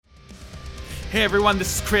Hey everyone,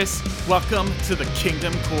 this is Chris. Welcome to the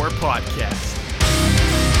Kingdom Core Podcast.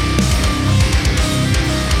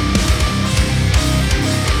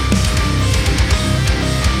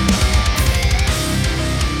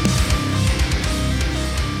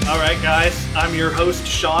 All right, guys, I'm your host,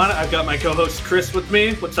 Sean. I've got my co-host, Chris, with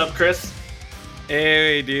me. What's up, Chris?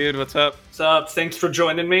 Hey dude, what's up? What's up? Thanks for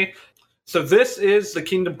joining me. So this is the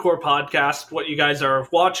Kingdom Core Podcast, what you guys are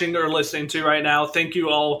watching or listening to right now. Thank you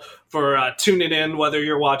all for tuning in, whether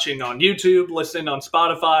you're watching on YouTube, listening on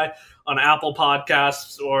Spotify, on Apple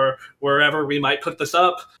Podcasts, or wherever we might put this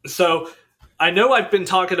up. So I know I've been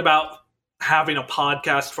talking about having a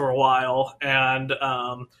podcast for a while, and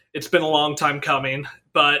it's been a long time coming,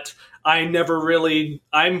 but I'm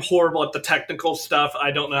horrible at the technical stuff. I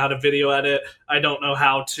don't know how to video edit. I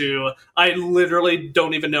literally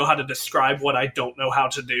don't even know how to describe what I don't know how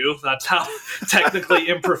to do. That's how technically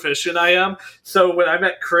improficient I am. So when I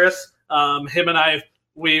met Chris, him and I,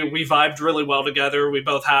 we vibed really well together. We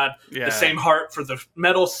both had the same heart for the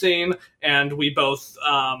metal scene, and we both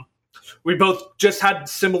just had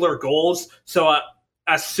similar goals. So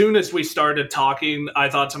as soon as we started talking, I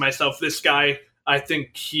thought to myself, this guy, I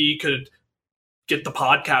think he could get the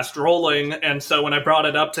podcast rolling. And so when I brought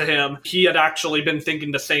it up to him, he had actually been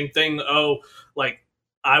thinking the same thing. I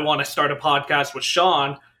want to start a podcast with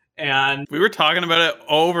Sean. And we were talking about it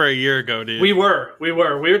over a year ago, dude. We were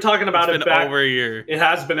talking about it back over a year. It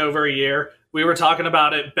has been over a year. We were talking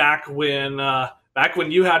about it back when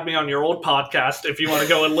you had me on your old podcast, if you want to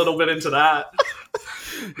go a little bit into that.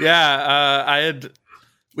 Yeah,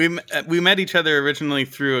 we met each other originally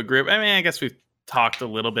through a group. I mean, I guess we've talked a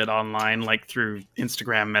little bit online, like through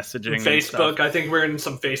Instagram messaging, Facebook. I think we're in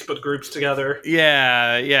some Facebook groups together.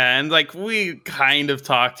 Yeah, and like we kind of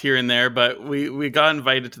talked here and there, but we got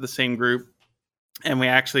invited to the same group, and we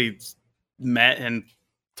actually met and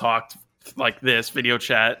talked like this video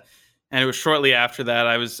chat. And it was shortly after that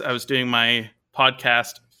I was doing my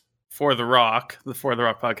podcast For the Rock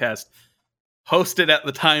podcast, hosted at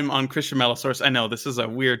the time on Christian Metal Source. I know this is a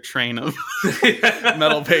weird train of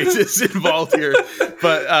metal pages involved here,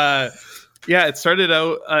 but it started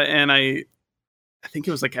out and I think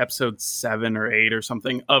it was like episode 7 or 8 or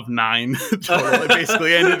something of 9 total. It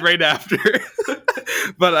basically ended right after.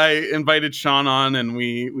 But I invited Sean on, and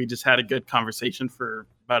we just had a good conversation for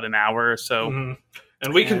about an hour or so. Mm-hmm.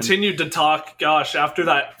 And we continued to talk, after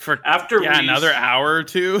that. Another hour or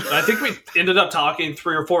two. I think we ended up talking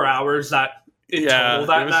 3 or 4 hours total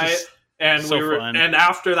that night. And fun. And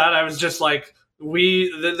after that, I was just like,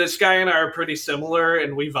 this guy and I are pretty similar,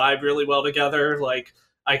 and we vibe really well together. Like,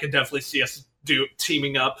 I could definitely see us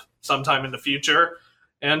teaming up sometime in the future.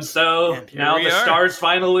 And so now the stars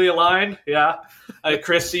finally aligned. Yeah.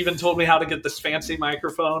 Chris even told me how to get this fancy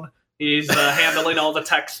microphone. He's handling all the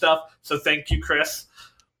tech stuff. So thank you, Chris.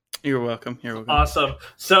 You're welcome. Awesome.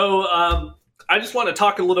 So I just want to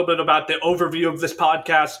talk a little bit about the overview of this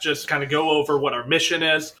podcast, just kind of go over what our mission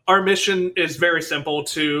is. Our mission is very simple: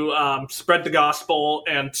 to spread the gospel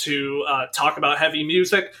and to talk about heavy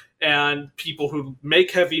music and people who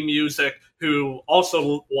make heavy music who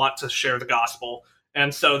also want to share the gospel.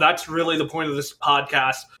 And so that's really the point of this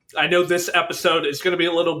podcast. I know this episode is going to be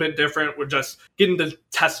a little bit different. We're just getting to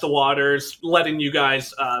test the waters, letting you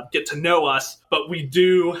guys get to know us. But we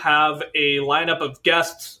do have a lineup of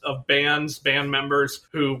guests, of band members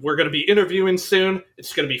who we're going to be interviewing soon.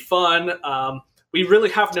 It's going to be fun. We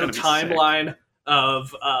really have no timeline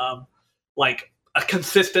of like a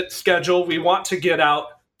consistent schedule. We want to get out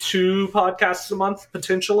 2 podcasts a month,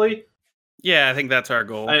 potentially. Yeah, I think that's our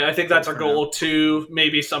goal. I think that's our goal, 2,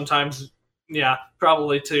 maybe sometimes,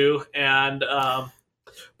 probably 2. And,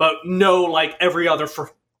 but no, like every other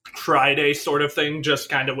Friday sort of thing, just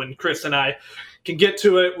kind of when Chris and I can get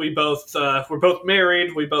to it. We're both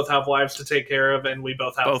married. We both have wives to take care of, and we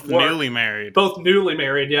both have both newly married. Both newly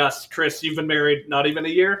married, yes. Chris, you've been married not even a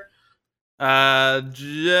year?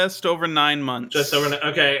 Just over 9 months.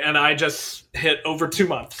 Okay, and I just hit over 2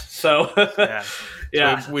 months. So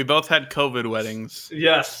yeah. So we both had COVID weddings.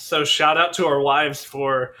 Yes. So shout out to our wives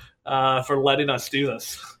for letting us do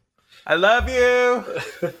this. I love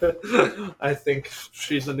you. I think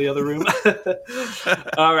she's in the other room.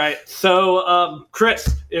 All right. So,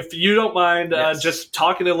 Chris, if you don't mind, just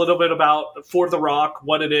talking a little bit about For the Rock,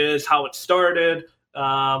 what it is, how it started.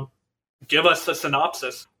 Give us a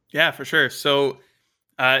synopsis. Yeah, for sure. So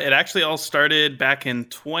it actually all started back in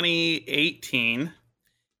 2018.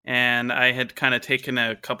 And I had kind of taken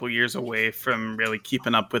a couple years away from really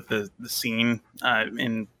keeping up with the scene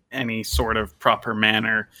in any sort of proper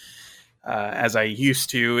manner as I used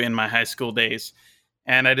to in my high school days.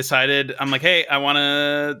 And I decided, I'm like, hey, I want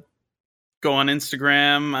to go on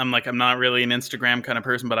Instagram. I'm not really an Instagram kind of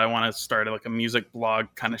person, but I want to start like a music blog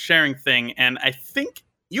kind of sharing thing. And I think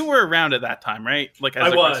you were around at that time, right? Like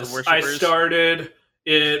as I was. I Worshippers. started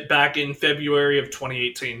it back in February of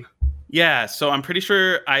 2018. Yeah, so I'm pretty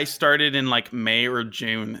sure I started in like May or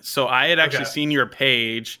June. So I had actually seen your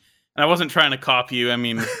page, and I wasn't trying to copy you. I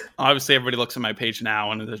mean, obviously everybody looks at my page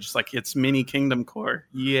now and they're just like, it's Mini Kingdom Core.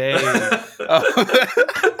 Yay.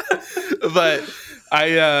 But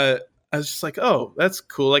I was just like, oh, that's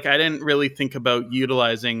cool. Like I didn't really think about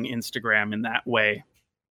utilizing Instagram in that way,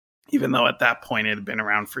 even though at that point it had been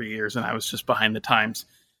around for years and I was just behind the times.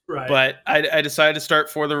 Right. But I decided to start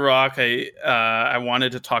For the Rock. I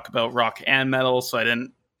wanted to talk about rock and metal, so I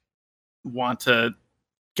didn't want to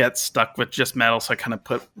get stuck with just metal, so I kind of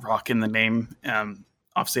put rock in the name.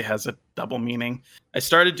 Obviously, it has a double meaning. I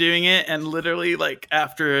started doing it, and literally, like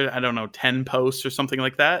after, I don't know, 10 posts or something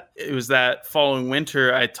like that, it was that following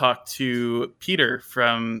winter, I talked to Peter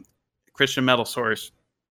from Christian Metal Source,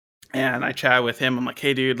 and I chatted with him. I'm like,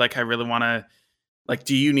 hey, dude, like I really want to, like,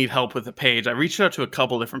 do you need help with the page? I reached out to a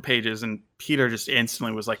couple different pages, and Peter just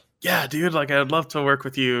instantly was like, yeah, dude, like I'd love to work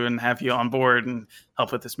with you and have you on board and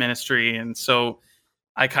help with this ministry. And so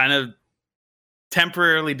I kind of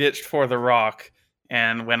temporarily ditched For the Rock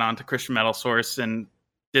and went on to Christian Metal Source and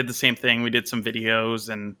did the same thing. We did some videos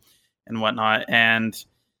and whatnot. And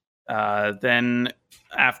then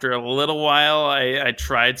after a little while, I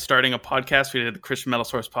tried starting a podcast. We did the Christian Metal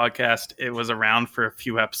Source podcast. It was around for a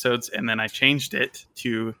few episodes, and then I changed it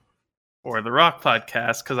to For the Rock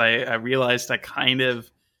podcast because I realized I kind of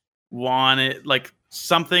wanted, like,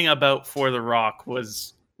 something about For the Rock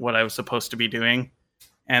was what I was supposed to be doing.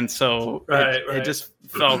 And so it just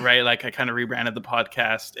felt right. Like I kind of rebranded the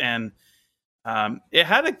podcast, and it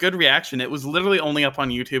had a good reaction. It was literally only up on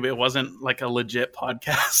YouTube. It wasn't like a legit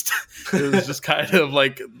podcast. It was just kind of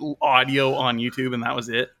like audio on YouTube, and that was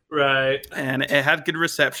it. Right. And it had good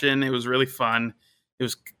reception. It was really fun. It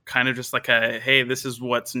was kind of just like a, hey, this is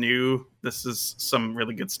what's new. This is some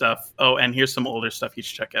really good stuff. Oh, and here's some older stuff you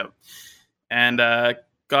should check out. And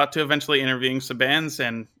got to eventually interviewing some bands,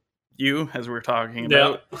 and you, as we were talking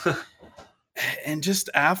about. Yep. And just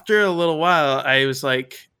after a little while, I was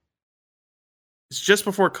like, it's just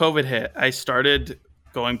before COVID hit, I started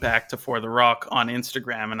going back to For the Rock on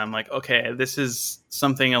Instagram, and I'm like, okay, this is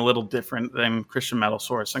something a little different than Christian Metal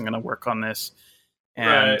Source. I'm going to work on this.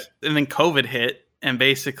 And then COVID hit, and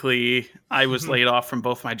basically I was laid off from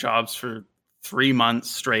both my jobs for 3 months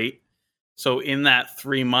straight. So in that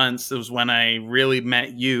 3 months, it was when I really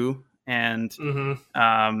met you and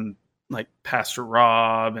like Pastor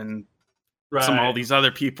Rob and all these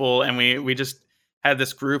other people. And we just had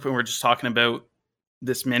this group, and we're just talking about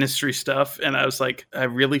this ministry stuff. And I was like, I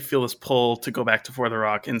really feel this pull to go back to For the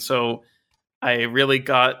Rock. And so I really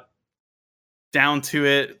got down to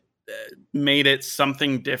it, made it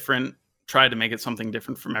something different, tried to make it something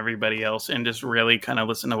different from everybody else, and just really kind of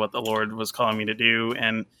listen to what the Lord was calling me to do.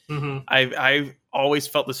 And I've always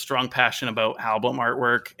felt this strong passion about album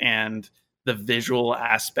artwork and the visual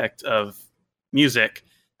aspect of music.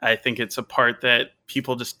 I think it's a part that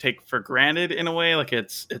people just take for granted in a way. Like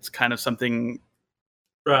it's kind of something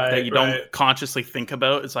that you don't consciously think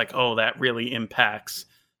about. It's like, oh, that really impacts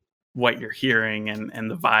what you're hearing and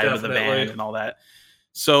the vibe of the band and all that.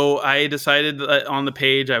 So I decided that on the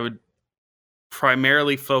page I would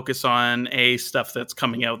primarily focus on stuff that's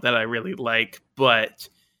coming out that I really like, but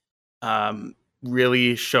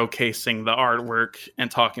really showcasing the artwork and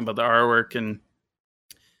talking about the artwork. And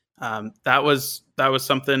that was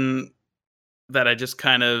something that I just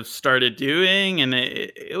kind of started doing, and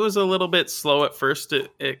it was a little bit slow at first.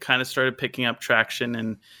 It kind of started picking up traction,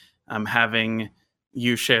 and having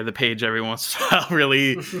you share the page every once in a while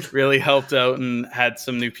really helped out, and had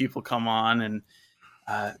some new people come on. And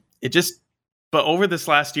but over this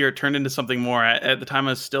last year, it turned into something more. At the time,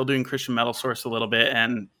 I was still doing Christian Metal Source a little bit,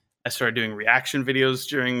 and I started doing reaction videos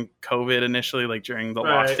during COVID initially, like during the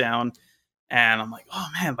lockdown. And I'm like, oh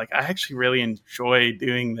man, like I actually really enjoy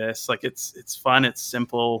doing this. Like it's fun, it's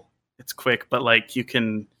simple, it's quick, but like you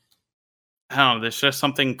can, I don't know, there's just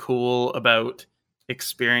something cool about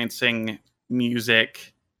experiencing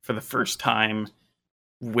music for the first time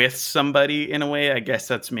with somebody in a way. I guess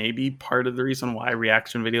that's maybe part of the reason why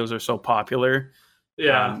reaction videos are so popular.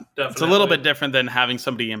 Yeah, definitely. It's a little bit different than having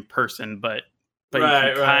somebody in person, but you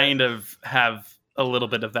can kind of have a little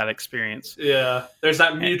bit of that experience. Yeah, there's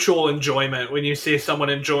that mutual enjoyment when you see someone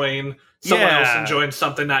enjoying someone else enjoying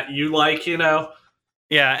something that you like, you know?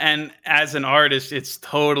 Yeah, and as an artist, it's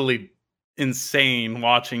totally insane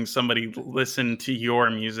watching somebody listen to your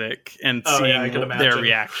music and seeing their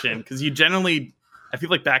reaction, because you generally I feel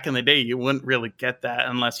like back in the day, you wouldn't really get that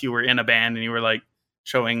unless you were in a band and you were like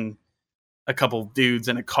showing a couple dudes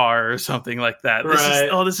in a car or something like that. Right.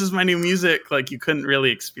 This is my new music. Like, you couldn't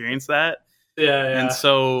really experience that. Yeah. And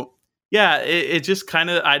so, yeah, it just kind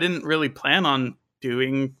of, I didn't really plan on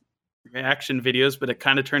doing reaction videos, but it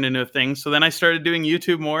kind of turned into a thing. So then I started doing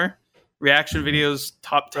YouTube more, reaction videos,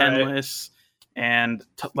 top 10 lists, and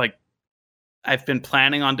like, I've been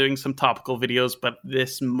planning on doing some topical videos, but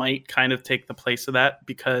this might kind of take the place of that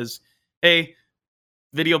because, hey,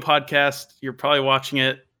 video podcast, you're probably watching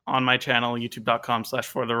it on my channel,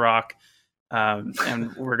 youtube.com/fortherock.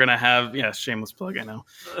 And we're going to have, shameless plug, I know.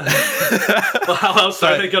 Well, how else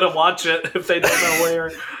are they going to watch it if they don't know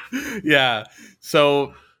where? Yeah.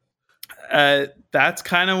 So that's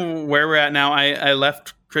kind of where we're at now. I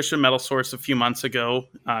left Christian Metal Source a few months ago,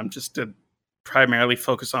 just to primarily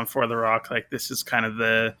focus on For the Rock. Like, this is kind of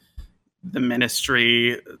the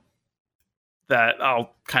ministry that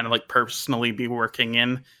I'll kind of like personally be working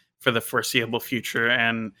in for the foreseeable future.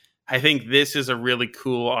 And I think this is a really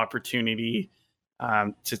cool opportunity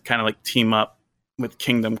to kind of like team up with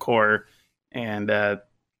Kingdom Core and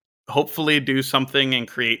hopefully do something and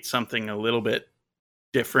create something a little bit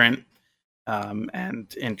different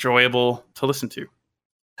and enjoyable to listen to.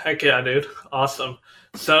 Heck yeah, dude. Awesome.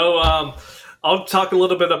 So I'll talk a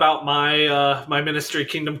little bit about my my ministry,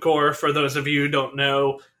 Kingdom Core, for those of you who don't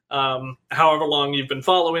know, however long you've been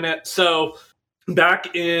following it. So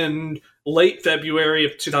back in late February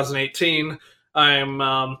of 2018,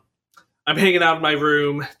 I'm hanging out in my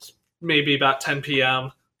room. It's maybe about 10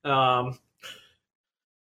 p.m. And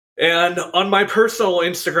on my personal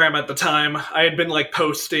Instagram at the time, I had been like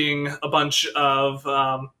posting a bunch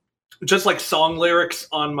of just like song lyrics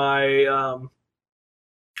on my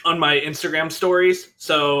Instagram stories.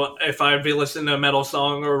 So if I'd be listening to a metal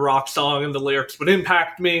song or a rock song and the lyrics would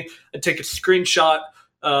impact me, I'd take a screenshot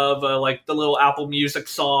of like the little Apple Music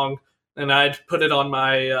song, and I'd put it on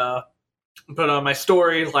my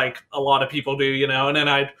story, like a lot of people do, and then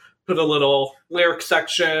I'd put a little lyric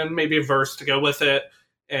section, maybe a verse to go with it.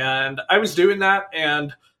 And I was doing that,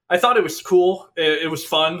 and I thought it was cool. It was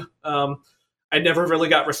fun. I never really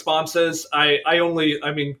got responses.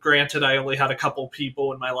 Granted, I only had a couple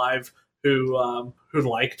people in my life who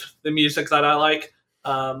liked the music that I like.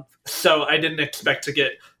 So I didn't expect to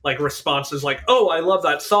get like responses like, "Oh, I love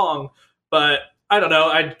that song." But I don't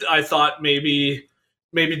know. I thought maybe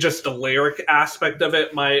just the lyric aspect of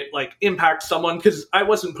it might like impact someone, because I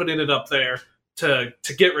wasn't putting it up there to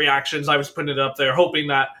get reactions. I was putting it up there hoping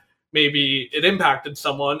that maybe it impacted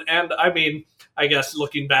someone. And I mean, I guess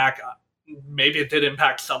looking back, maybe it did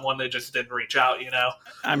impact someone. They just didn't reach out,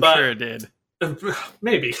 I'm sure it did.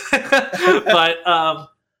 Maybe. But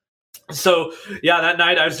so yeah, that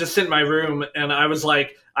night I was just in my room and I was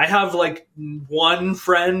like, I have like one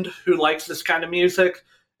friend who likes this kind of music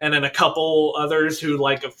and then a couple others who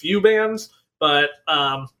like a few bands. But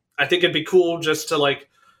I think it'd be cool just to like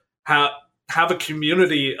have a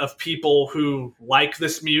community of people who like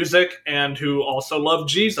this music and who also love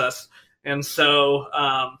Jesus. And so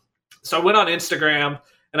so I went on Instagram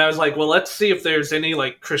and I was like, well, let's see if there's any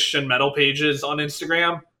like Christian metal pages on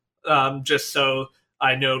Instagram, just so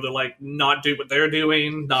I know to like not do what they're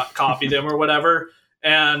doing, not copy them or whatever.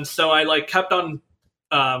 And so I like kept on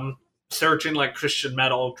searching like Christian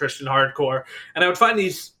metal, Christian hardcore, and I would find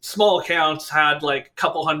these small accounts had like a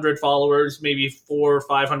couple hundred followers, maybe 400 or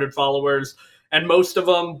 500 followers, and most of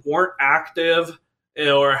them weren't active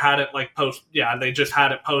or hadn't like they just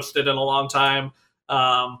hadn't posted in a long time.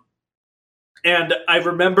 And I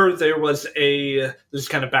remember there was just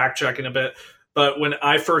kind of backtracking a bit, but when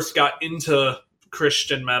I first got into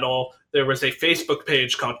Christian metal, there was a Facebook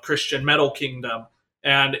page called Christian Metal Kingdom,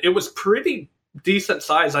 and it was pretty decent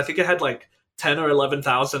size. I think it had like 10 or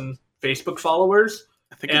 11,000 Facebook followers.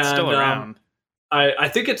 I think it's still around. I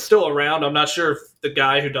think it's still around. I'm not sure if the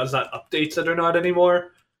guy who does that updates it or not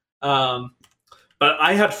anymore. But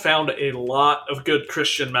I had found a lot of good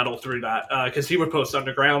Christian metal through that, because he would post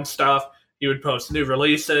underground stuff. He would post new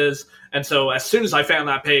releases. And so as soon as I found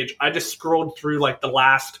that page, I just scrolled through like the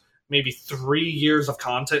last maybe 3 years of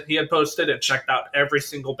content he had posted and checked out every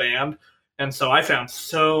single band. And so I found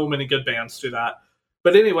so many good bands through that.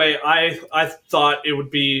 But anyway, I thought it would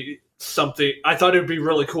be something. I thought it would be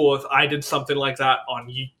really cool if I did something like that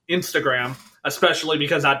on Instagram, especially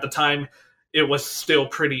because at the time it was still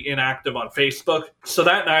pretty inactive on Facebook. So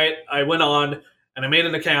that night I went on and I made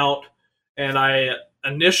an account, and I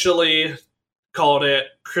initially called it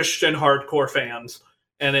Christian Hardcore Fans.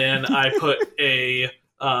 And then I put the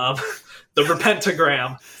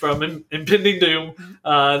Repentagram from Impending Doom,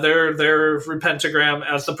 their Repentagram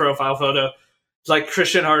as the profile photo. It's like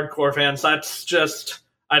Christian hardcore fans. That's just,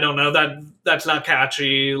 I don't know, that's not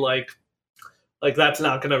catchy. Like that's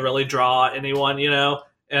not going to really draw anyone, you know?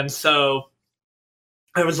 And so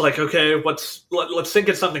I was like, okay, let's think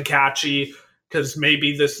of something catchy, because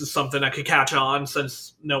maybe this is something I could catch on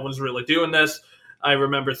since no one's really doing this. I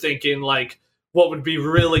remember thinking, like, what would be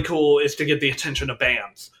really cool is to get the attention of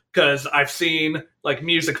bands, because I've seen like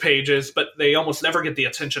music pages, but they almost never get the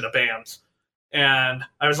attention of bands. And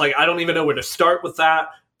I was like, I don't even know where to start with that,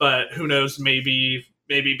 but who knows, maybe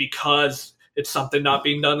because it's something not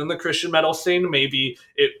being done in the Christian metal scene, maybe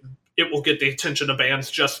it will get the attention of bands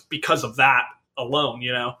just because of that alone,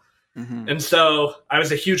 you know? Mm-hmm. And so I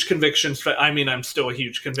was a huge Convictions fan. I mean, I'm still a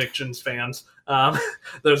huge Convictions fans.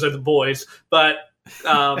 Those are the boys. But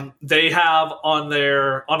they have on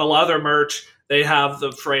a lot of their merch, they have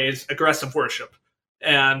the phrase aggressive worship.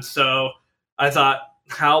 And so I thought,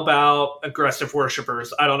 how about aggressive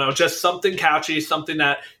worshipers? I don't know, just something catchy, something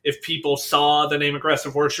that if people saw the name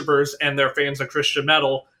aggressive worshipers and they're fans of Christian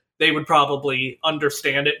metal, they would probably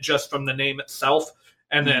understand it just from the name itself.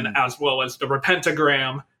 And then as well as the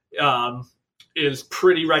repentagram is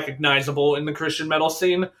pretty recognizable in the Christian metal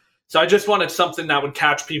scene. So I just wanted something that would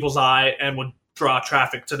catch people's eye and would draw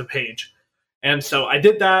traffic to the page. And so I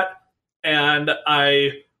did that, and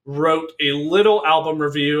I wrote a little album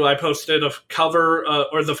review. I posted a cover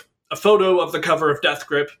a photo of the cover of Death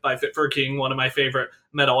Grip by Fit for a King, one of my favorite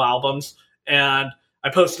metal albums. And I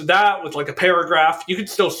posted that with like a paragraph. You could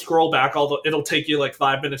still scroll back, although it'll take you like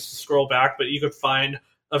 5 minutes to scroll back, but you could find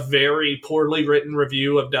a very poorly written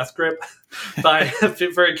review of Death Grip by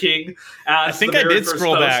Fit for a King. I think I did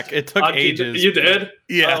scroll back. It took ages. You did?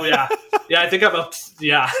 Yeah. Oh, yeah. Yeah, I think I'm up.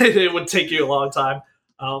 Yeah, it would take you a long time.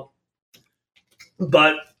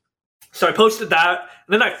 But so I posted that,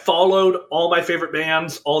 and then I followed all my favorite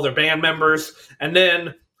bands, all their band members, and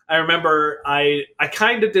then I remember I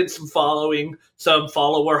kind of did some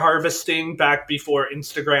follower harvesting back before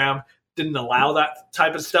Instagram didn't allow that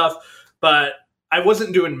type of stuff, but I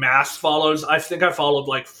wasn't doing mass follows. I think I followed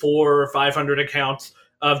like 400 or 500 accounts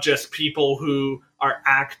of just people who are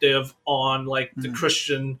active on like the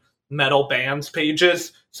Christian metal bands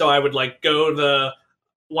pages. So I would like go to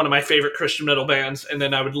one of my favorite Christian metal bands, and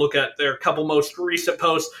then I would look at their couple most recent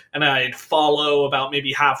posts, and I'd follow about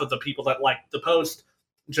maybe half of the people that liked the post,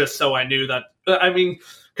 just so I knew that. I mean,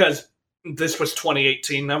 because this was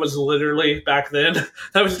 2018. That was literally back then.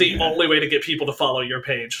 That was the only way to get people to follow your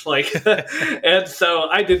page. Like, and so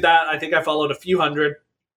I did that. I think I followed a few hundred.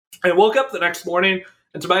 I woke up the next morning,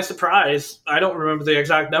 and to my surprise, I don't remember the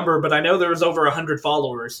exact number, but I know there was over 100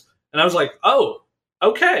 followers. And I was like, oh,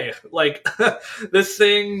 okay. Like, this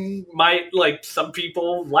thing might, like, some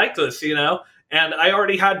people like this, you know? And I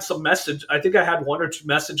already had some message. I think I had 1 or 2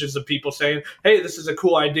 messages of people saying, hey, this is a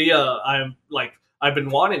cool idea. I've been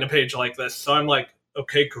wanting a page like this. So I'm like,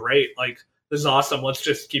 okay, great. Like, this is awesome. Let's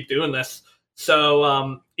just keep doing this.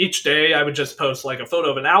 So each day I would just post like a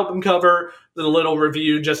photo of an album cover, the little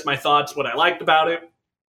review, just my thoughts, what I liked about it.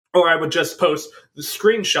 Or I would just post the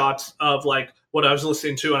screenshots of like what I was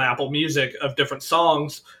listening to on Apple Music of different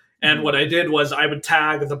songs. And what I did was I would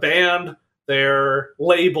tag the band, their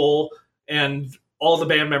label, and all the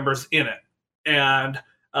band members in it. And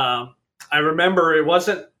I remember it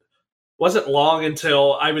wasn't long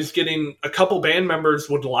until I was getting a couple band members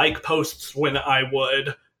would like posts when I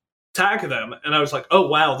would tag them. And I was like, oh,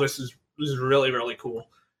 wow, this is really, really cool.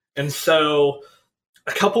 And so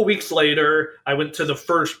a couple weeks later, I went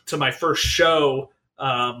to my first show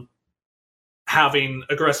having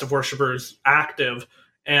aggressive worshipers active.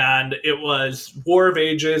 And it was War of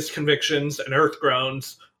Ages, Convictions, and Earth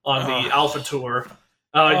Groans on the Alpha Tour.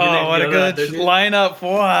 What a good lineup!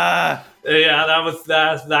 Wow. Yeah,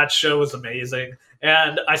 that show was amazing.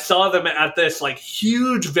 And I saw them at this like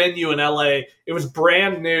huge venue in LA. It was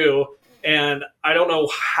brand new, and I don't know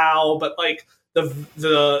how, but like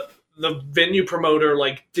the venue promoter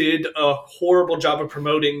like did a horrible job of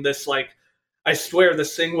promoting this. Like, I swear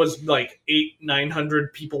this thing was like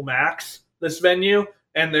 800-900 people max, this venue,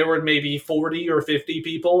 and there were maybe 40 or 50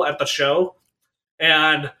 people at the show.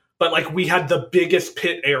 But like we had the biggest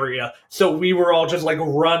pit area, so we were all just like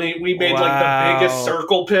running. We made like the biggest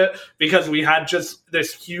circle pit because we had just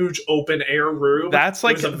this huge open air room. That's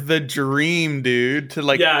like the dream, dude. To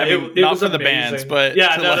like, yeah, it not for amazing. The bands, but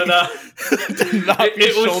yeah, to no. Not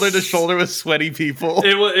be shoulder to shoulder with sweaty people.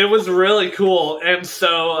 It was really cool, and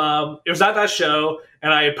so it was at that show,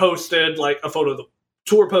 and I posted like a photo of the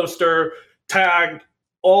tour poster, tagged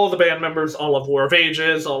all the band members, all of War of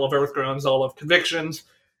Ages, all of Earth Groans, all of Convictions.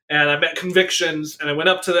 And I met Convictions, and I went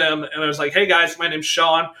up to them, and I was like, hey, guys, my name's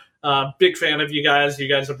Sean. Big fan of you guys. You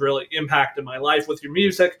guys have really impacted my life with your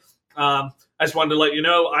music. I just wanted to let you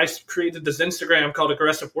know I created this Instagram called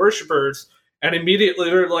Aggressive Worshipers, and immediately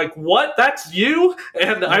they're like, "What? That's you?"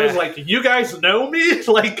 And I was like, "You guys know me?"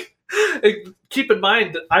 Like, keep in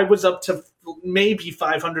mind, I was up to maybe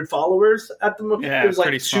 500 followers at the moment. It was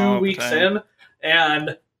like 2 weeks in,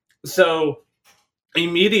 and so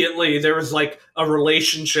immediately there was like a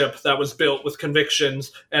relationship that was built with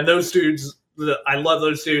Convictions, and those dudes, I love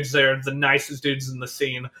those dudes. They're the nicest dudes in the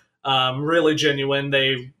scene. Really genuine.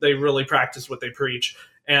 They really practice what they preach,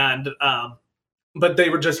 and but they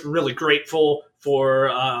were just really grateful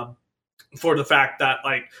for the fact that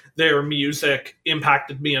like their music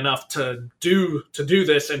impacted me enough to do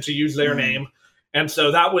this and to use their name, and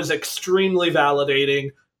so that was extremely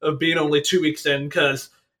validating of being only 2 weeks in, because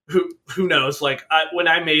who knows? Like when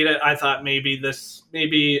I made it, I thought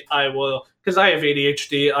maybe I will, because I have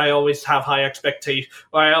ADHD. I always have high expectations.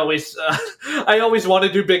 I always want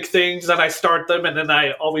to do big things, and I start them, and then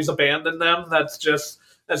I always abandon them. That's just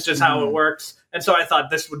how it works. And so I thought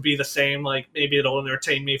this would be the same. Like maybe it'll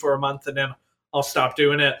entertain me for a month, and then I'll stop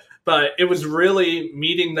doing it. But it was really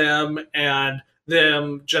meeting them and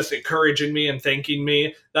them just encouraging me and thanking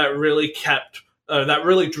me that really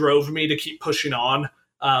drove me to keep pushing on.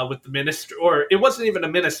 With the ministry, or it wasn't even a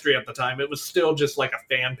ministry at the time. It was still just like a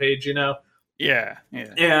fan page, you know? Yeah.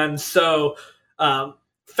 And so,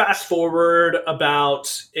 fast forward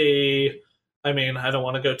about I don't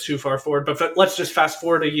want to go too far forward, but let's just fast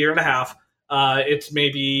forward a year and a half. It's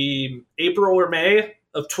maybe April or May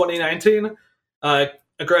of 2019.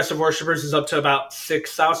 Aggressive Worshipers is up to about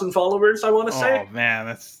 6,000 followers, I want to say. Oh, man,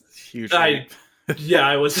 that's huge.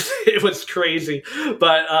 Yeah, it was crazy.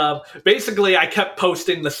 But basically, I kept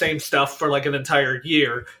posting the same stuff for like an entire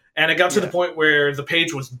year. And it got to the point where the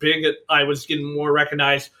page was big. I was getting more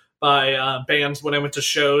recognized by bands when I went to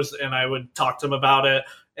shows, and I would talk to them about it.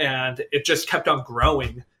 And it just kept on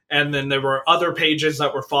growing. And then there were other pages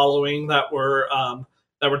that were following that were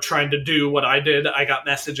trying to do what I did. I got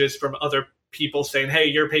messages from other people saying, "Hey,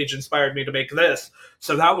 your page inspired me to make this."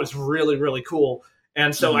 So that was really, really cool.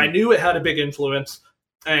 And so I knew it had a big influence,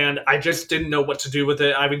 and I just didn't know what to do with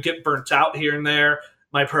it. I would get burnt out here and there.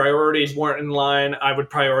 My priorities weren't in line. I would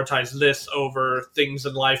prioritize this over things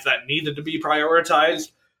in life that needed to be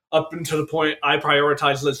prioritized, up until the point I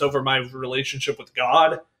prioritized this over my relationship with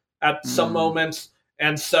God at some moments.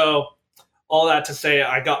 And so all that to say,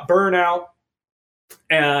 I got burnout,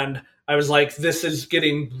 and I was like, this is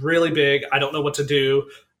getting really big. I don't know what to do.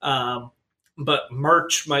 But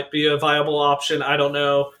merch might be a viable option. I don't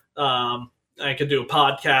know. I could do a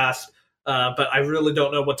podcast, but I really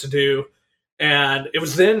don't know what to do. And it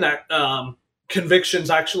was then that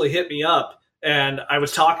Convictions actually hit me up, and I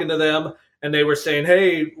was talking to them, and they were saying,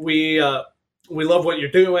 "Hey, we love what you're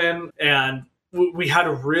doing," and we had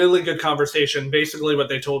a really good conversation. Basically, what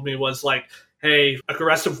they told me was like, "Hey,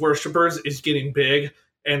 Aggressive Worshipers is getting big,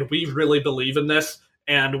 and we really believe in this,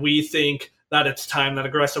 and we think that it's time that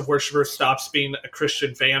Aggressive Worshipers stops being a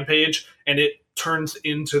Christian fan page, and it turns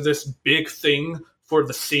into this big thing for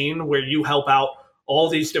the scene where you help out all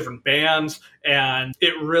these different bands, and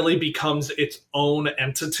it really becomes its own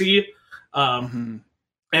entity."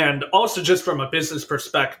 And also just from a business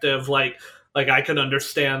perspective, like I could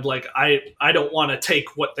understand, like I don't want to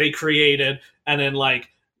take what they created and then like,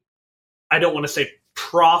 I don't want to say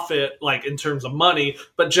profit like in terms of money,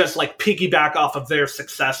 but just like piggyback off of their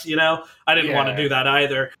success, you know? I didn't want to do that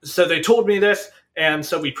either. So they told me this, and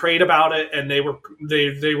so we prayed about it, and they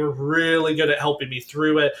were really good at helping me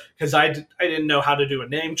through it, because I didn't know how to do a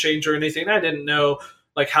name change or anything. I didn't know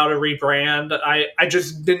like how to rebrand. I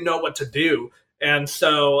just didn't know what to do. And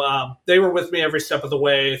so they were with me every step of the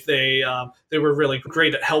way. They were really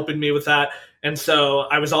great at helping me with that. And so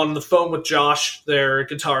I was on the phone with Josh, their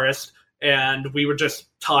guitarist, and we were just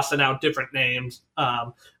tossing out different names,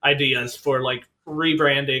 ideas for like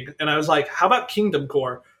rebranding. And I was like, "How about Kingdom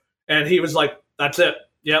Core?" And he was like, "That's it.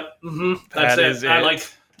 Yep, that's it." I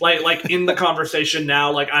like in the conversation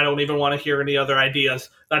now, like I don't even want to hear any other ideas.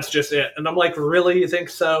 That's just it. And I'm like, "Really? You think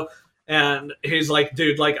so?" And he's like,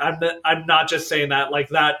 "Dude, like I'm not just saying that. Like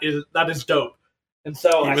that is dope." And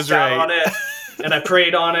so I sat on it, and I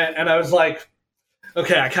prayed on it, and I was like,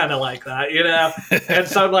 "Okay, I kind of like that, you know?" And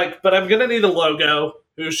so I'm like, "But I'm going to need a logo.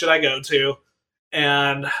 Who should I go to?"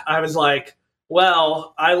 And I was like,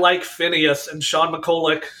 "Well, I like Phineas, and Sean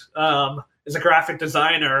McCulloch is a graphic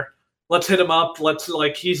designer. Let's hit him up.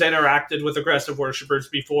 He's interacted with Aggressive Worshipers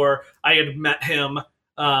before. I had met him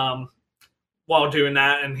while doing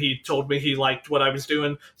that, and he told me he liked what I was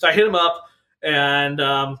doing. So I hit him up, and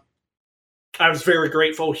I was very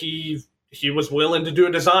grateful. He he was willing to do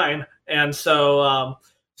a design, and so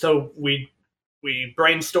we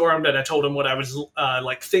brainstormed, and I told him what I was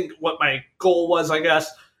what my goal was, I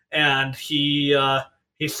guess, and he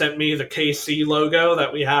sent me the KC logo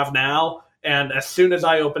that we have now. And as soon as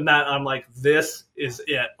I opened that, I'm like, this is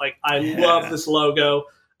it. Like, I love this logo.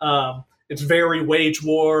 It's very Wage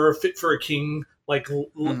War, Fit for a King,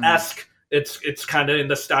 esque. It's kind of in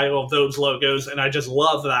the style of those logos, and I just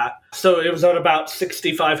love that. So it was at about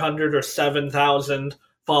 6,500 or 7,000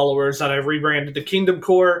 followers that I rebranded to Kingdom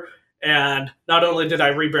Core. And not only did I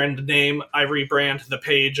rebrand the name, I rebranded the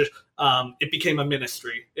page. It became a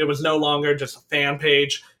ministry. It was no longer just a fan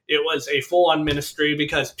page. It was a full-on ministry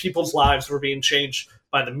because people's lives were being changed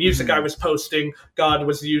by the music I was posting. God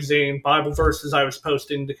was using Bible verses I was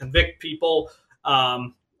posting to convict people. I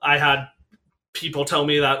had people tell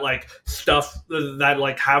me that stuff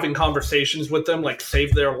that having conversations with them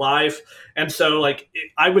saved their life. And so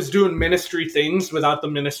I was doing ministry things without the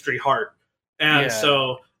ministry heart. And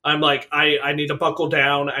so I'm like, I need to buckle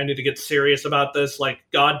down. I need to get serious about this.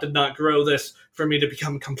 God did not grow this for me to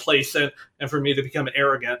become complacent and for me to become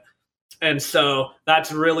arrogant. And so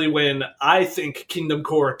that's really when I think Kingdom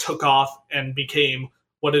Core took off and became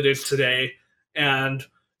what it is today. And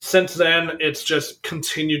since then, it's just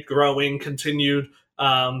continued growing,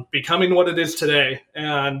 becoming what it is today.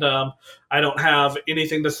 And I don't have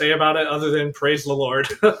anything to say about it other than praise the Lord.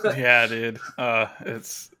 Yeah, dude.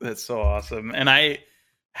 It's so awesome. And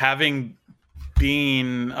having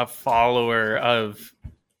been a follower of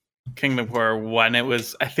Kingdom Core when it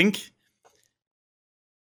was, I think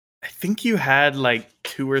you had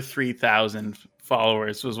 2,000 or 3,000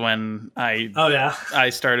 followers was when I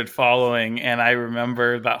started following, and I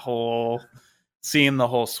remember seeing the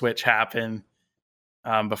whole switch happen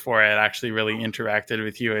before I had actually really interacted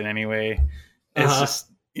with you in any way. It's just,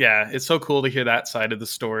 it's so cool to hear that side of the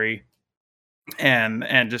story,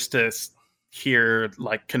 and just to hear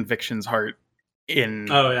Conviction's heart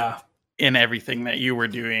in everything that you were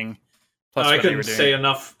doing. Plus I couldn't say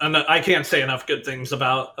enough, and I can't say enough good things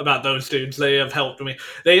about those dudes. They have helped me.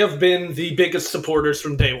 They have been the biggest supporters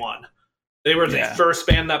from day one. They were the first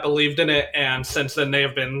band that believed in it, and since then they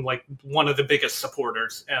have been one of the biggest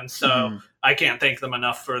supporters. And so I can't thank them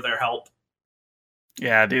enough for their help.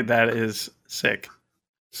 Yeah, dude, that is sick.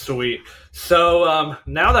 Sweet. So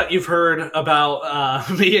now that you've heard about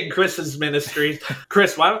me and Chris's ministries,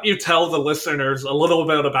 Chris, why don't you tell the listeners a little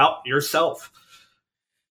bit about yourself?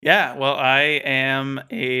 Yeah, well, I am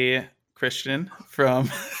a Christian from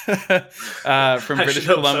British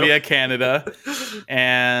Columbia, Canada,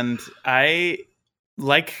 and I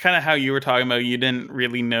like kind of how you were talking about. You didn't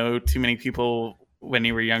really know too many people when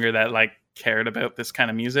you were younger that cared about this kind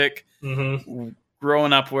of music. Mm-hmm.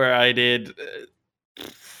 Growing up where I did,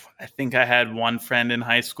 I think I had one friend in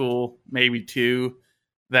high school, maybe two,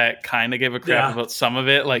 that kind of gave a crap about some of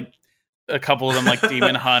it. A couple of them,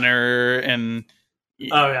 Demon Hunter and.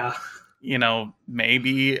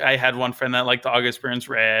 Maybe I had one friend that liked August Burns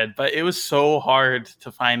Red, but it was so hard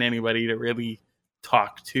to find anybody to really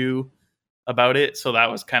talk to about it. So that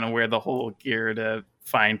was kind of where the whole gear to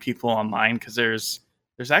find people online, because there's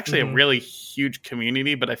actually a really huge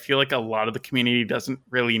community, but I feel like a lot of the community doesn't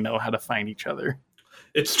really know how to find each other.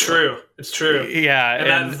 It's true.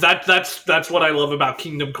 Yeah, and that's what I love about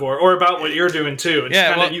Kingdom Core, or about what you're doing too. It's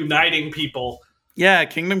kind of uniting people. Yeah,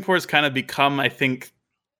 Kingdom Core has kind of become, I think,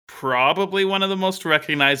 probably one of the most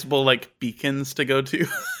recognizable beacons to go to,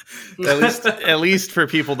 at least for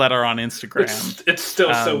people that are on Instagram. It's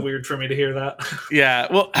still so weird for me to hear that. Yeah,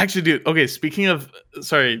 well, actually, dude. Okay, speaking of,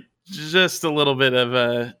 sorry, just a little bit of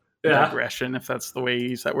a digression, if that's the way you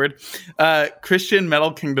use that word. Christian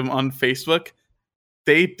Metal Kingdom on Facebook,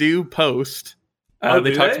 they do post.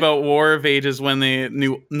 They talked about War of Ages when the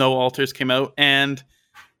new No Altars came out, and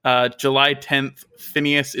July 10th,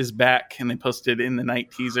 Phineas is back, and they posted in the night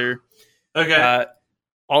teaser. Okay.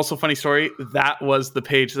 Also, funny story, that was the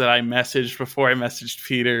page that I messaged before I messaged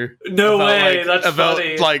Peter. No way, that's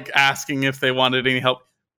funny. Asking if they wanted any help.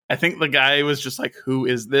 I think the guy was just who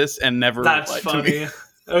is this? And never replied to me.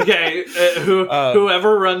 Okay,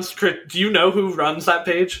 whoever runs... Do you know who runs that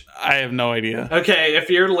page? I have no idea. Okay, if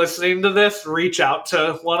you're listening to this, reach out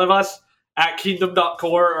to one of us. At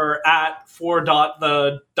kingdom.core or at for.the.rock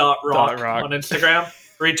on Instagram.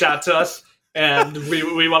 Reach out to us, and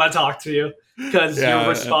we want to talk to you, because you're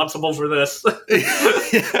responsible for this.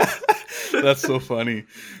 That's so funny.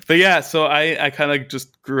 But yeah, so I kind of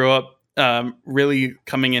just grew up really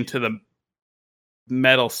coming into the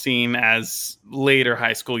metal scene as later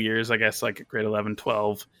high school years, I guess, grade 11,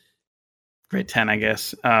 12, grade 10, I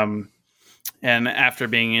guess. And after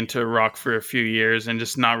being into rock for a few years and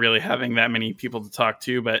just not really having that many people to talk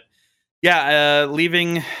to, but yeah,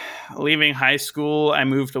 leaving high school, I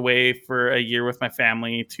moved away for a year with my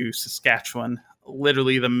family to Saskatchewan,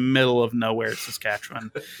 literally the middle of nowhere,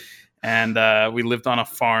 Saskatchewan. And we lived on a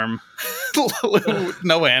farm,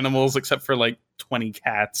 no animals except for like 20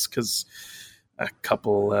 cats because a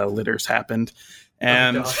couple litters happened.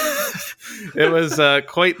 And it was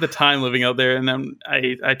quite the time living out there. And then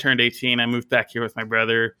I turned 18. I moved back here with my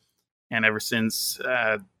brother. And ever since,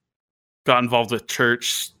 got involved with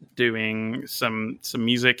church, doing some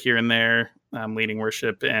music here and there, leading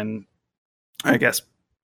worship. And I guess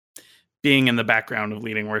being in the background of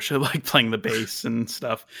leading worship, like playing the bass and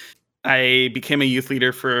stuff. I became a youth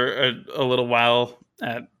leader for a little while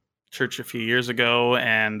at church a few years ago.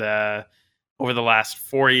 And over the last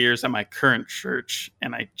 4 years at my current church,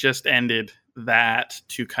 and I just ended that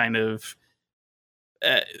to kind of,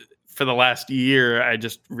 for the last year, I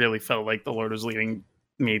just really felt like the Lord was leading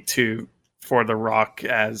me to For the Rock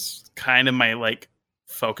as kind of my like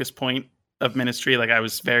focus point of ministry. Like I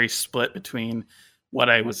was very split between what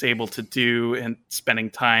I was able to do and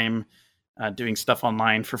spending time doing stuff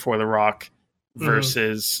online for the Rock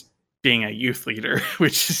versus being a youth leader,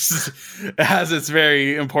 which has its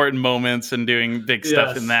very important moments and doing big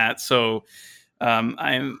stuff in that. So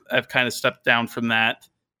I've kind of stepped down from that,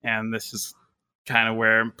 and this is kind of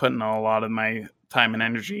where I'm putting a lot of my time and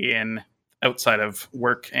energy in outside of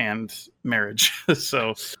work and marriage.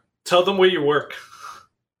 So tell them where you work.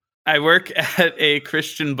 I work at a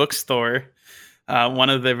Christian bookstore, one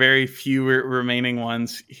of the very few remaining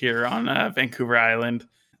ones here on Vancouver Island.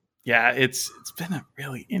 Yeah, it's been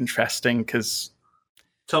really interesting because...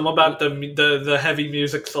 Tell them about the heavy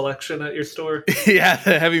music selection at your store. Yeah,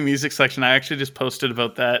 the heavy music section. I actually just posted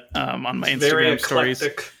about that on my Instagram stories.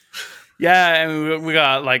 Yeah, and we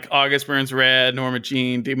got like August Burns Red, Norma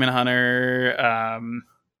Jean, Demon Hunter,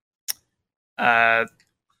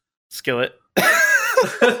 Skillet.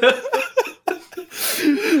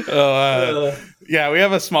 Yeah, we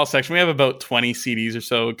have a small section. We have about 20 CDs or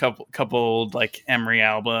so, a couple like Emery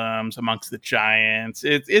albums, Amongst the Giants.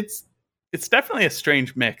 It's definitely a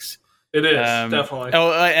strange mix. It is, definitely.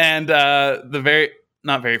 Oh, and the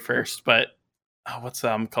not very first, but what's the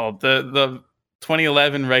album called? The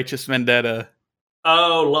 2011 Righteous Vendetta.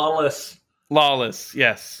 Oh, Lawless. Lawless,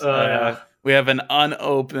 yes. Yeah. We have an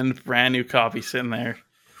unopened brand new copy sitting there.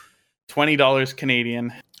 $20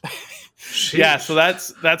 Canadian. Sheesh. Yeah, so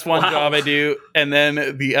that's one job I do, and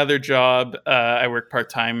then the other job I work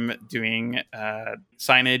part-time doing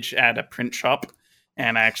signage at a print shop,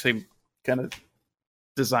 and I actually kind of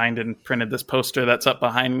designed and printed this poster that's up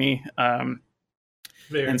behind me.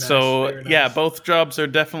 Nice. Yeah, both jobs are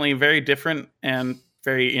definitely very different and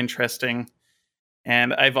very interesting.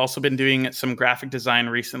 And I've also been doing some graphic design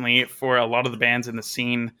recently for a lot of the bands in the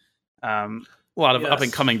scene. A lot of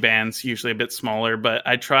up-and-coming bands, usually a bit smaller, but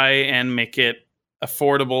I try and make it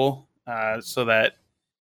affordable so that,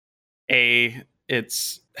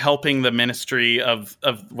 it's helping the ministry of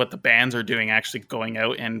what the bands are doing, actually going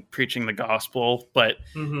out and preaching the gospel, but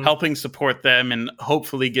helping support them and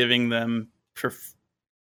hopefully giving them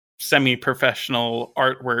semi-professional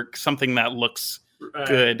artwork, something that looks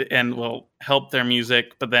good and will help their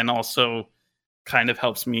music, but then also kind of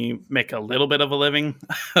helps me make a little bit of a living.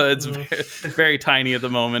 It's very tiny at the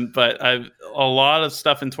moment, but I've a lot of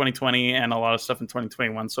stuff in 2020 and a lot of stuff in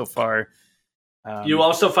 2021 so far. You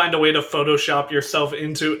also find a way to Photoshop yourself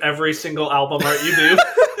into every single album art you do.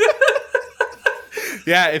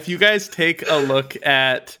 Yeah, if you guys take a look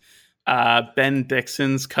at Ben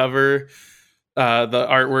Dixon's cover, the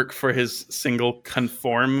artwork for his single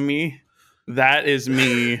Conform Me, that is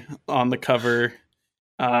me on the cover.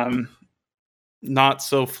 Not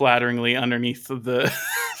so flatteringly underneath the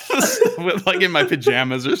like in my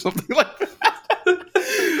pajamas or something like that.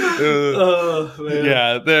 Oh man.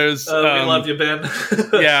 Yeah, there's we love you, Ben.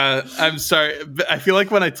 Yeah, I'm sorry. I feel like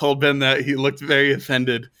when I told Ben that, he looked very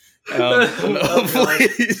offended. Hopefully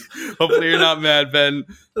you're not mad, Ben.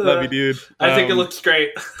 Love you, dude. I think it looks great.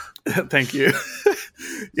 Thank you.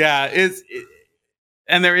 Yeah,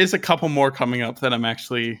 and there is a couple more coming up that I'm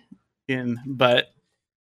actually in, but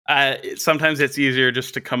sometimes it's easier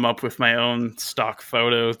just to come up with my own stock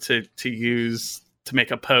photo to use to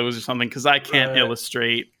make a pose or something, because I can't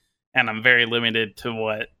illustrate, and I'm very limited to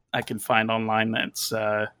what I can find online that's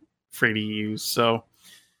free to use. So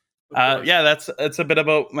yeah, that's a bit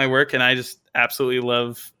about my work, and I just absolutely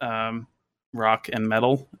love rock and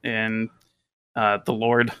metal and the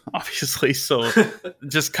Lord, obviously. So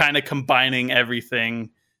just kind of combining everything.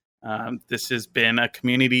 This has been a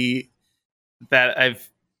community that I've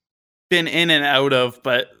been in and out of,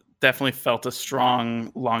 but definitely felt a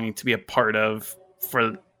strong longing to be a part of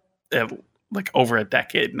for like over a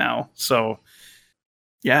decade now. So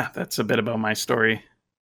yeah, that's a bit about my story.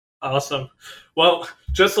 Awesome. Well,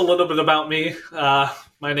 just a little bit about me.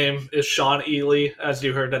 My name is Sean Ely, as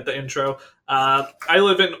you heard at the intro. I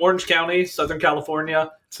live in Orange County, Southern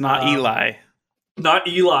California. It's not Eli. Not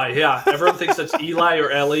Eli, yeah. Everyone thinks it's Eli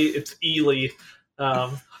or Ellie. It's Ely.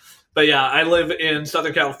 But yeah, I live in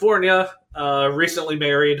Southern California. Recently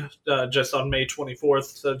married, just on May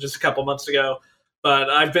 24th, so just a couple months ago.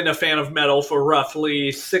 But I've been a fan of metal for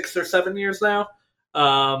roughly 6 or 7 years now.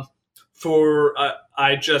 I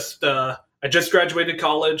just graduated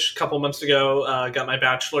college a couple months ago. Got my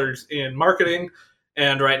bachelor's in marketing,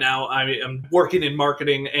 and right now I am working in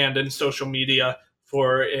marketing and in social media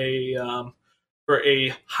for a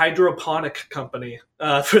hydroponic company.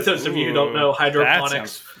 For those of you who don't know, hydroponics, that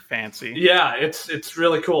sounds fancy. Yeah, it's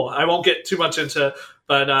really cool. I won't get too much into,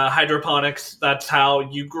 but hydroponics, that's how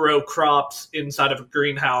you grow crops inside of a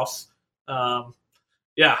greenhouse.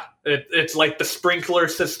 Yeah, it's like the sprinkler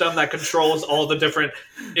system that controls all the different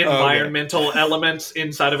environmental elements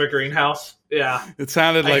inside of a greenhouse. Yeah. It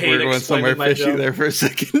sounded like we were going somewhere fishy there for a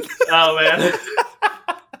second. Oh,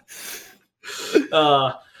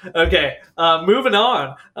 man. Okay, moving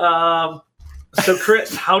on. So,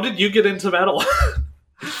 Chris, how did you get into metal?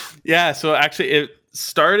 Yeah, so actually it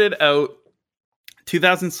started out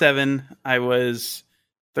 2007. I was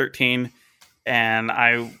 13, and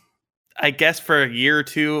I guess for a year or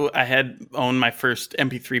two, I had owned my first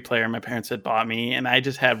MP3 player my parents had bought me, and I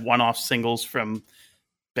just had one-off singles from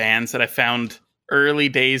bands that I found early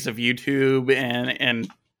days of YouTube and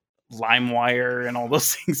LimeWire and all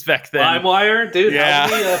those things back then. LimeWire? Dude, yeah.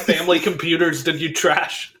 How many family computers did you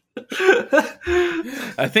trash?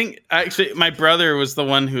 I think, actually, my brother was the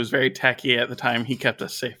one who was very techie at the time. He kept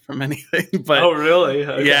us safe from anything. But oh, really?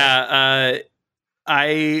 Okay. Yeah,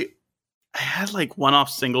 I had like one-off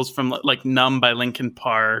singles from like "Numb" by Linkin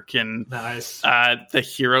Park and nice. The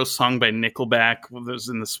 "Hero" song by Nickelback was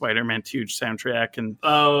in the Spider-Man 2 soundtrack, and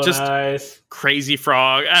just nice. Crazy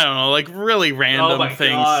Frog. I don't know, like really random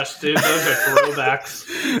things. Oh my gosh, dude, those are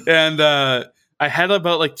throwbacks. And I had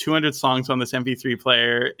about like 200 songs on this MP3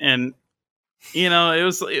 player, and you know, it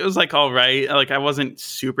was like all right. Like I wasn't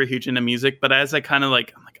super huge into music, but as I kind of I'm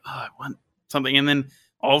like, oh, I want something, and then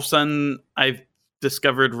all of a sudden I've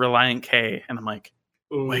discovered Relient K, and I'm like,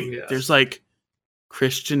 wait, yes. There's like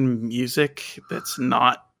Christian music that's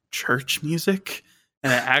not church music,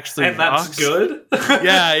 and it actually and rocks. That's good.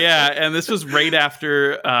 yeah, and this was right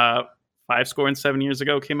after 5 Years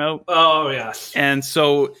Ago came out. Oh yes, and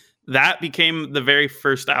so that became the very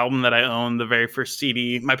first album that I owned, the very first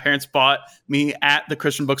CD. My parents bought me at the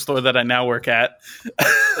Christian bookstore that I now work at.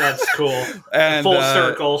 That's cool. And full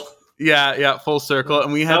circle. Yeah, full circle.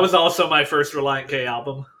 And that was also my first Relient K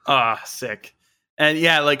album. Ah, sick. And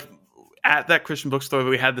yeah, like at that Christian bookstore,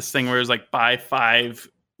 we had this thing where it was like buy 5,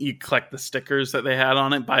 you collect the stickers that they had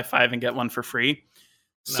on it, buy 5 and get 1 for free.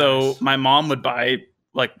 Nice. So my mom would buy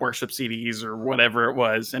like worship CDs or whatever it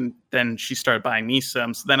was, and then she started buying me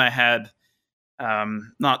some. So then I had,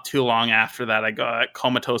 not too long after that, I got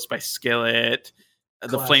Comatose by Skillet,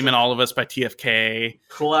 The Flamin' All of Us by TFK.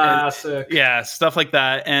 Classic. And, yeah, stuff like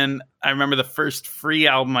that. And I remember the first free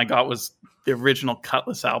album I got was the original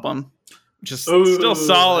Cutlass album, which is still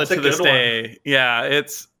solid to this day. One. Yeah,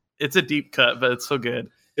 it's a deep cut, but it's so good.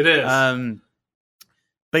 It is.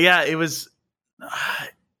 But yeah, it was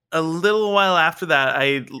a little while after that.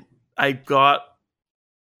 I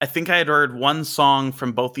think I had heard one song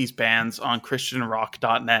from both these bands on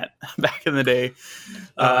christianrock.net back in the day.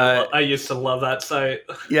 I used to love that site.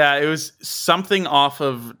 Yeah, it was something off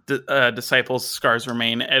of Disciples' Scars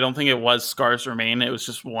Remain. I don't think it was Scars Remain. It was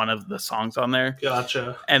just one of the songs on there.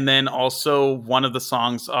 Gotcha. And then also one of the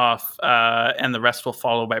songs off And the Rest Will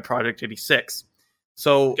Follow by Project 86.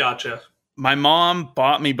 So gotcha. My mom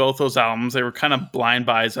bought me both those albums. They were kind of blind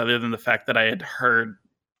buys other than the fact that I had heard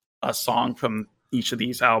a song from each of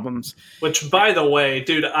these albums. Which, by the way,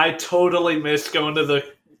 dude, I totally miss going to the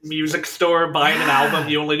music store, buying an album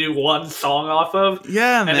you only knew one song off of.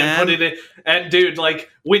 Yeah, and man. then putting it. And dude, like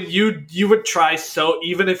when you would try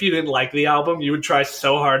even if you didn't like the album, you would try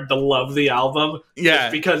so hard to love the album. Yeah,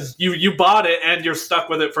 just because you bought it and you're stuck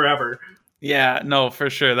with it forever. Yeah, no, for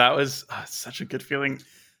sure. That was such a good feeling.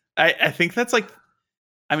 I think that's like,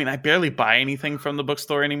 I mean, I barely buy anything from the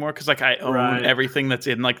bookstore anymore because like I own everything that's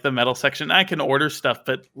in like the metal section. I can order stuff,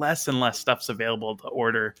 but less and less stuff's available to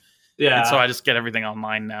order. Yeah. And so I just get everything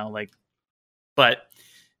online now. So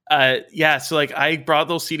like I brought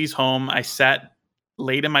those CDs home. I sat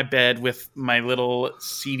laid in my bed with my little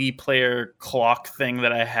CD player clock thing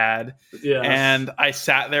that I had. Yes. And I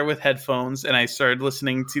sat there with headphones and I started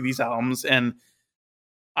listening to these albums. And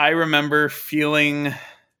I remember feeling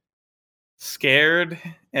scared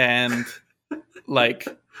and like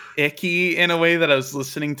icky in a way that I was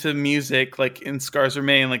listening to music like in Scars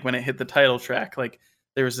Remain, like when it hit the title track, like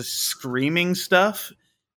there was this screaming stuff.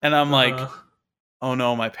 And I'm like, oh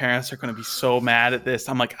no, my parents are going to be so mad at this.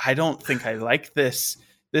 I'm like, I don't think I like this.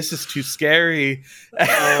 This is too scary.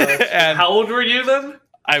 And how old were you then?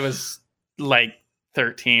 I was like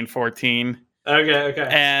 13, 14. Okay.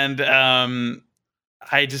 And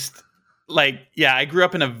I just like, yeah, I grew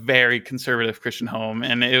up in a very conservative Christian home,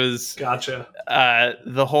 and it was gotcha.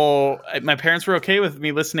 My parents were okay with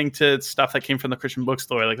me listening to stuff that came from the Christian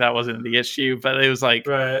bookstore. Like that wasn't the issue, but it was like,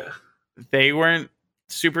 they weren't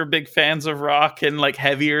super big fans of rock and like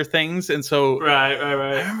heavier things. And so right. I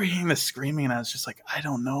remember hearing the screaming and I was just like, I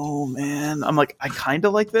don't know, man. I'm like, I kind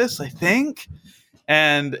of like this, I think.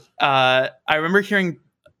 And I remember hearing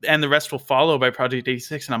And the Rest Will Follow by Project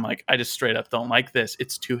 86. And I'm like, I just straight up don't like this.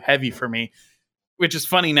 It's too heavy for me, which is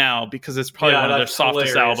funny now because it's probably one of their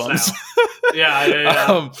softest albums.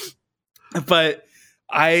 Yeah. But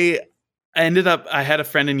I had a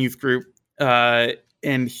friend in youth group and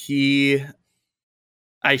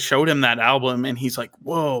I showed him that album and he's like,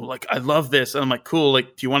 whoa, like I love this. And I'm like, cool.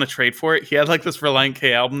 Like, do you want to trade for it? He had like this Relient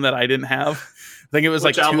K album that I didn't have. I think it was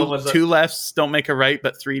like two lefts don't make a right,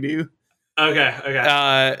 but three do.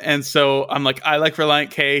 Okay. And so I'm like, I like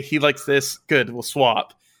Relient K. He likes this. Good. We'll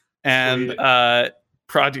swap. And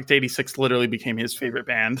Project 86 literally became his favorite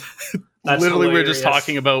band. Literally, we're just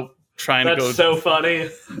talking about trying to go. That's so funny.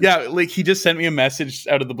 Yeah. Like he just sent me a message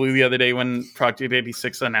out of the blue the other day when Project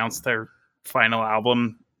 86 announced their final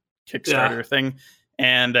album Kickstarter thing,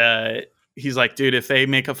 and he's like, dude, if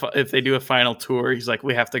they do a final tour, he's like,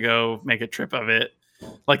 we have to go make a trip of it.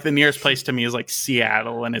 Like the nearest place to me is like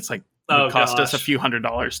Seattle, and it's like it cost us a few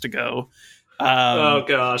 $100s to go. Oh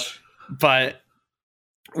gosh. But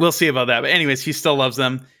we'll see about that. But anyways, he still loves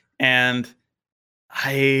them, and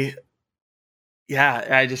I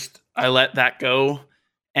let that go.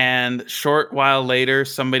 And short while later,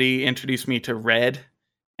 somebody introduced me to Red.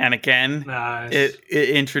 And again, nice. it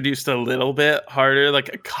introduced a little bit harder,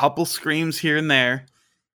 like a couple screams here and there.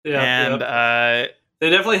 Yeah. And they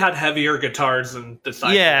definitely had heavier guitars than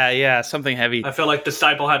Disciple. Yeah, something heavy. I feel like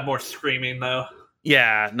Disciple had more screaming though.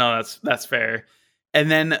 Yeah, no, that's fair. And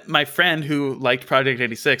then my friend who liked Project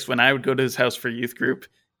 86, when I would go to his house for youth group,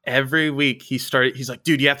 every week he's like,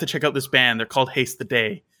 dude, you have to check out this band. They're called Haste the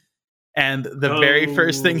Day. And the very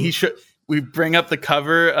first thing we bring up the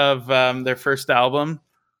cover of their first album.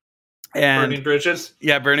 And Burning Bridges?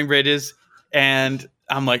 Yeah, Burning Bridges. And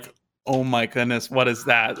I'm like, oh my goodness, what is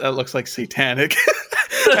that? That looks like satanic.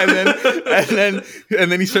 and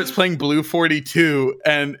then he starts playing Blue 42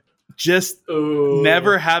 and just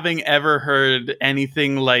never having ever heard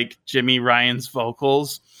anything like Jimmy Ryan's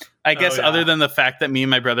vocals. I guess other than the fact that me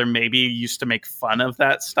and my brother maybe used to make fun of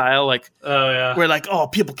that style, like we're like, oh,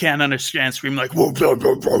 people can't understand scream like whoa, blah,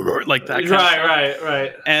 blah, blah, blah, like that.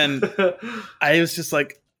 Right. And I was just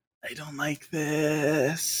like, I don't like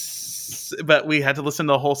this. But we had to listen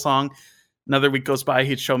to the whole song. Another week goes by,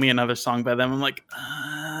 he'd show me another song by them. I'm like,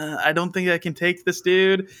 I don't think I can take this,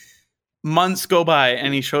 dude. Months go by,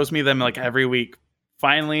 and he shows me them like every week.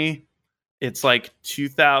 Finally, it's like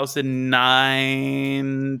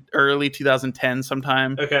 2009, early 2010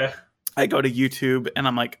 sometime. Okay. I go to YouTube, and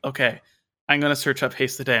I'm like, okay, I'm going to search up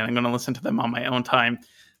Haste the Day, and I'm going to listen to them on my own time.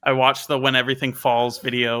 I watched the When Everything Falls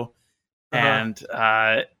video, and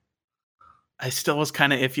I still was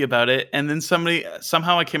kind of iffy about it. And then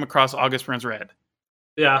somehow I came across August Burns Red.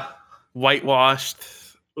 Yeah. Whitewashed,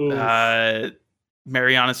 Mariana's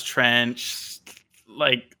Trench,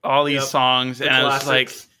 like all these songs. And I was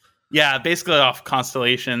like, yeah, basically off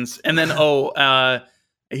Constellations. And then,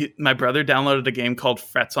 my brother downloaded a game called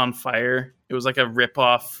Frets on Fire. It was like a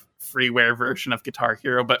rip-off freeware version of Guitar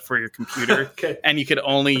Hero, but for your computer. Okay. And you could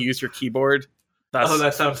only use your keyboard. That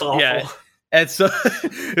sounds awful. Yeah. And so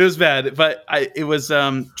it was bad, but it was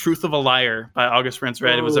Truth of a Liar by August Burns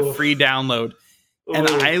Red. It was a free download. And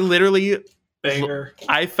I literally, banger.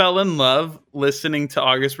 I fell in love listening to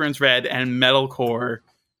August Burns Red and metalcore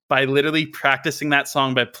by literally practicing that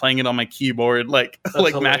song by playing it on my keyboard, like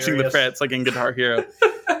matching the frets, like in Guitar Hero.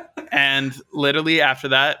 And literally after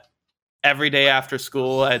that, every day after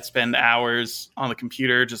school, I'd spend hours on the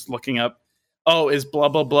computer just looking up, is blah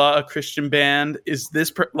blah blah a Christian band? Is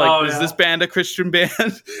this this band a Christian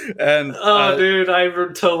band? And dude, I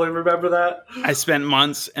totally remember that. I spent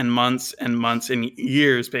months and months and months and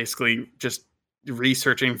years basically just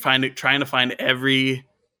researching, trying to find every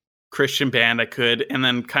Christian band I could, and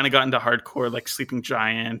then kind of got into hardcore, like Sleeping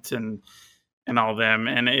Giant and all them.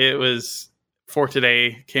 And it was For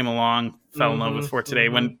Today came along, fell in love with For Today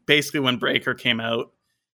when Breaker came out.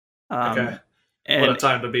 Okay. What a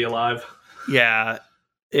time to be alive. Yeah,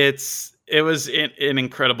 it was an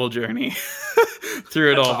incredible journey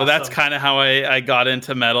through it all. Awesome. But that's kind of how I got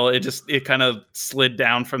into metal. It kind of slid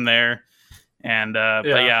down from there. And but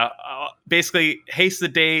yeah, basically Haste the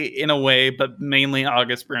Day in a way, but mainly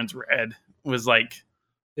August Burns Red was like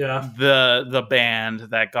the band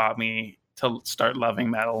that got me to start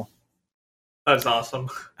loving metal. That's awesome.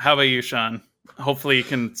 How about you, Sean? Hopefully you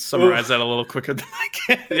can summarize that a little quicker than I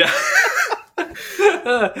can. Yeah.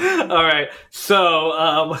 All right. So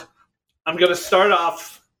I'm going to start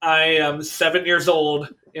off. I am 7 years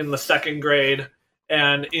old in the second grade.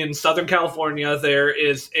 And in Southern California, there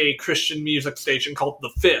is a Christian music station called The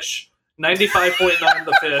Fish. 95.9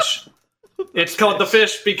 The Fish. It's called The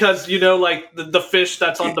Fish because, like, the fish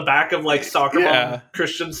that's on the back of, like,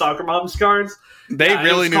 Christian soccer mom's cards. They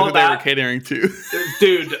really knew who they were catering to.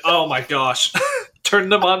 Dude, oh my gosh. Turn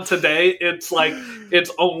them on today. It's like,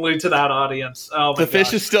 it's only to that audience. Oh my The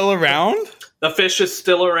Fish is still around? The Fish is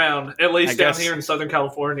still around, at least down here in Southern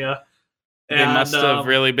California. They must have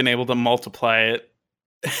really been able to multiply it.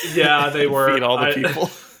 Yeah, they were. Feed all the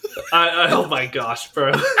people. Oh my gosh,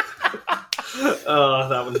 bro. Oh,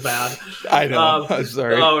 that was bad. I know. I'm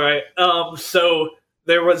sorry. All right. So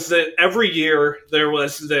there was every year there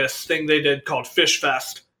was this thing they did called Fish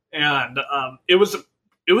Fest, and it was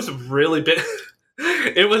a really big.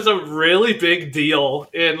 It was a really big deal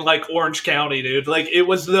in like Orange County, dude. Like it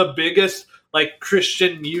was the biggest like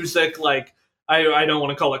Christian music. Like I don't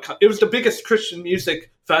want to call it. It was the biggest Christian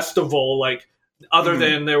music festival. Like. Other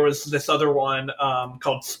than there was this other one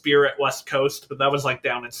called Spirit West Coast, but that was like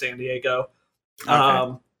down in San Diego.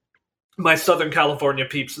 Okay. My Southern California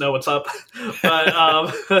peeps know what's up.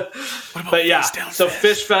 But yeah, so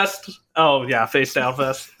Fish Fest. Oh yeah, Face Down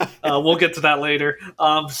Fest. We'll get to that later.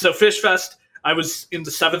 So Fish Fest, I was in the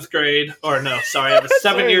 7th grade, or no, sorry, I was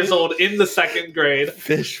 7 years old in the 2nd grade.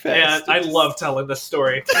 Fish Fest. And I love telling this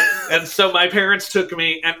story. And so my parents took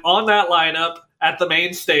me, and on that lineup, at the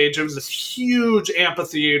main stage, it was this huge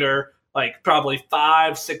amphitheater, like probably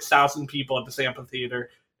 5,000-6,000 people at this amphitheater.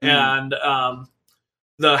 And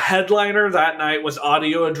the headliner that night was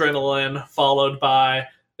Audio Adrenaline, followed by,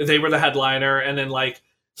 they were the headliner, and then like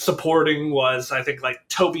supporting was, I think, like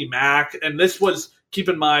Toby Mac. And this was, keep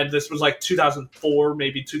in mind, this was like 2004,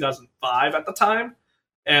 maybe 2005 at the time.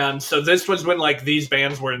 And so this was when like these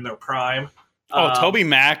bands were in their prime. Toby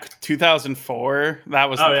Mac, 2004. That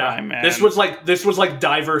was the prime, man. This was like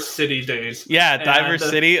Diverse City days. Yeah, Diverse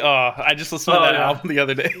City. I just listened to that album the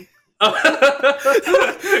other day.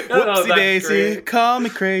 Whoopsie daisy, call me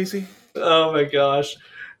crazy. Oh my gosh.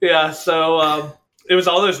 Yeah, so it was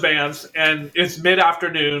all those bands, and it's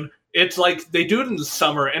mid-afternoon. It's like they do it in the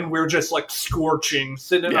summer, and we're just like scorching,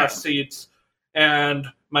 sitting in our seats. And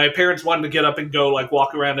my parents wanted to get up and go like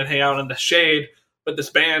walk around and hang out in the shade. But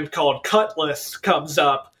this band called Cutlass comes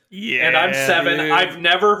up, and I'm 7. Dude. I've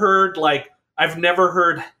never heard.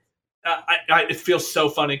 It feels so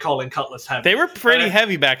funny calling Cutlass heavy. They were pretty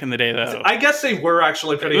heavy back in the day, though. I guess they were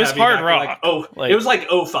actually pretty heavy. It was hard rock. It was like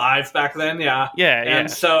 05 back then, yeah.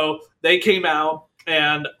 And so they came out,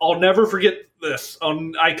 and I'll never forget this.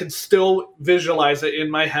 I can still visualize it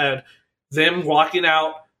in my head. Them walking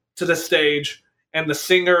out to the stage, and the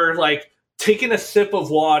singer, like, taking a sip of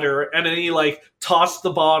water, and then he like tossed the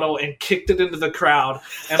bottle and kicked it into the crowd.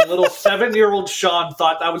 And little 7-year-old Sean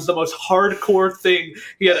thought that was the most hardcore thing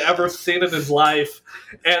he had ever seen in his life.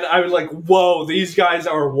 And I was like, whoa, these guys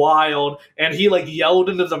are wild. And he like yelled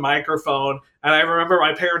into the microphone. And I remember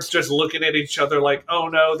my parents just looking at each other like, oh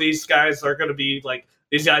no, these guys are going to be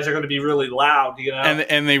really loud, you know?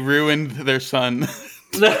 And they ruined their son.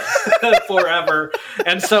 Forever.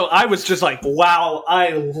 And so I was just like, wow, I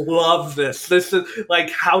love this. This is like,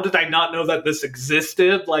 how did I not know that this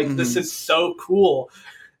existed? Like, this is so cool.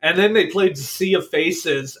 And then they played Sea of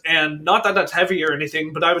Faces, and not that that's heavy or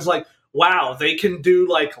anything, but I was like, wow, they can do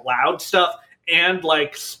like loud stuff and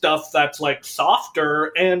like stuff that's like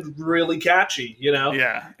softer and really catchy, you know?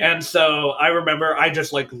 Yeah. And so I remember I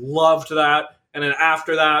just like loved that. And then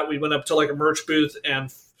after that, we went up to like a merch booth,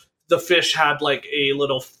 and the Fish had like a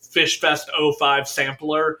little Fish Fest 05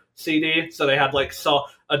 sampler CD. So they had like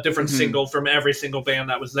a different single from every single band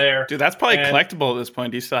that was there. Dude, that's probably collectible at this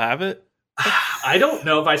point. Do you still have it? I don't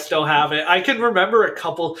know if I still have it. I can remember a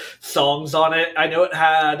couple songs on it. I know it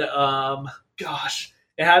had,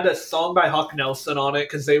 it had a song by Hawk Nelson on it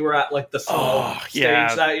because they were at like the small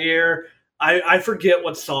stage that year. I forget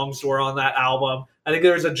what songs were on that album. I think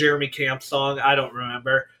there was a Jeremy Camp song. I don't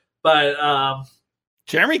remember, but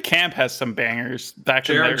Jeremy Camp has some bangers back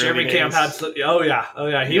in the early Jeremy days. Camp had oh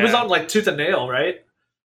yeah. He was on like Tooth and Nail, right?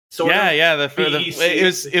 Yeah.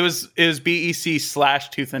 It was BEC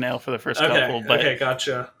 / Tooth and Nail for the first couple, but okay,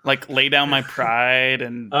 gotcha. Like Lay Down My Pride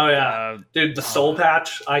and dude, the Soul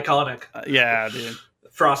Patch, iconic. Yeah, dude.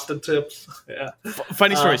 Frosted Tips. Yeah.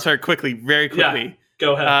 Funny story. Sorry, very quickly. Yeah,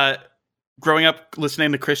 go ahead. Growing up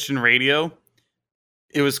listening to Christian radio,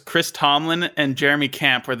 it was Chris Tomlin and Jeremy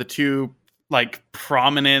Camp were the two like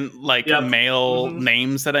prominent male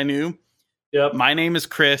names that I knew. Yep. My name is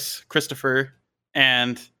Christopher,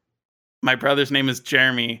 and my brother's name is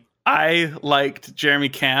Jeremy. I liked Jeremy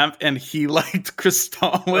Camp and he liked Chris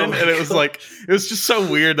Tomlin, and it was just so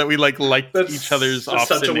weird that we liked each other's opposite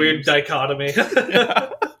such a names. weird dichotomy. Yeah.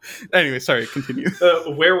 Anyway, sorry, continue.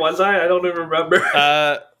 Where was I? I don't even remember.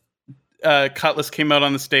 Cutlass came out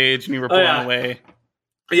on the stage and you were blown away.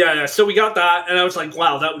 Yeah, so we got that, and I was like,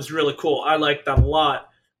 wow, that was really cool. I liked that a lot.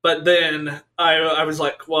 But then I was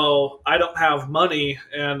like, well, I don't have money,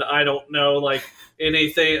 and I don't know, like,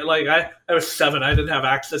 anything. Like, I was 7. I didn't have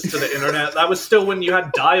access to the internet. That was still when you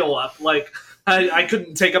had dial-up. Like, I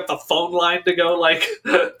couldn't take up the phone line to go, like,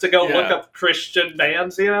 look up Christian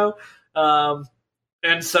bands, you know?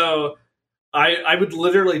 And so I would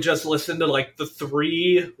literally just listen to, like, the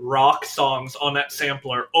 3 rock songs on that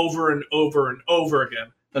sampler over and over and over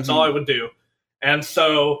again. That's all I would do. And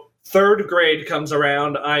so 3rd grade comes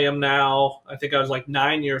around. I am now, I think I was like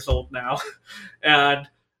 9 years old now. And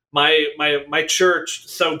my church,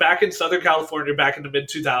 so back in Southern California, back in the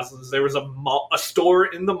mid-2000s, there was a store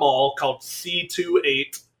in the mall called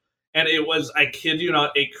C28. And it was, I kid you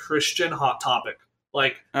not, a Christian Hot Topic.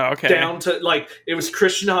 Like, down to, like, it was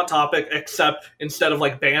Christian Hot Topic, except instead of,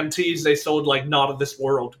 like, band tees, they sold, like, Not of This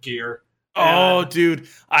World gear. Oh, dude.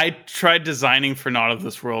 I tried designing for Not of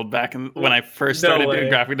This World back when I first started doing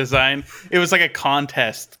graphic design. It was like a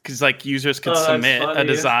contest, because, like, users could submit a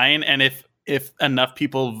design, and if enough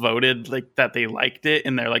people voted, like, that they liked it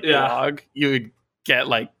in their, like, blog, you would get,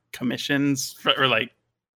 like, commissions or, like,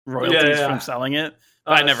 royalties from selling it.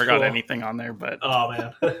 I never got anything on there, but... Oh,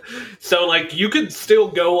 man. So, like, you could still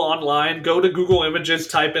go online, go to Google Images,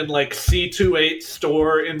 type in, like, C28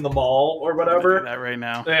 store in the mall or whatever. I'm gonna do that right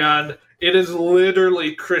now. And it is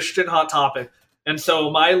literally Christian Hot Topic. And so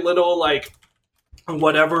my little, like,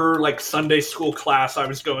 whatever, like, Sunday school class I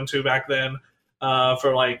was going to back then,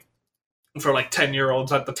 for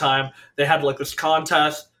 10-year-olds at the time, they had, like, this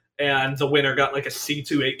contest. And the winner got, like, a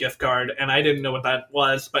C28 gift card. And I didn't know what that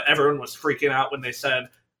was, but everyone was freaking out when they said,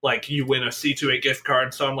 like, you win a C28 gift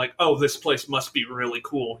card. So I'm like, oh, this place must be really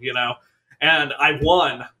cool, you know? And I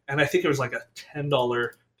won. And I think it was, like, a $10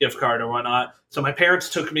 gift card or whatnot. So my parents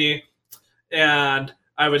took me, and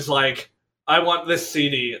I was like, I want this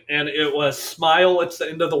CD. And it was Smile, It's the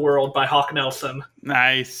End of the World by Hawk Nelson.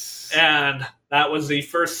 Nice. And that was the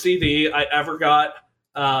first CD I ever got.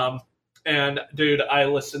 And dude, I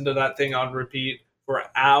listened to that thing on repeat for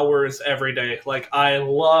hours every day. Like, I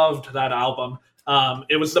loved that album.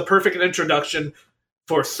 It was the perfect introduction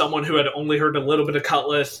for someone who had only heard a little bit of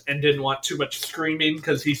Cutlass and didn't want too much screaming,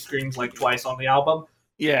 because he screams like twice on the album.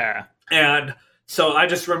 Yeah. And so I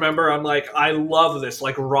just remember, I'm like, I love this.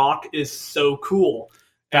 Like, rock is so cool.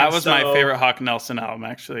 That was my favorite Hawk Nelson album,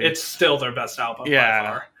 actually. It's still their best album by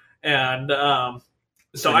far. And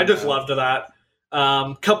so I just loved that.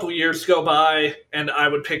 Couple years go by, and I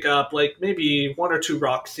would pick up, like, maybe 1 or 2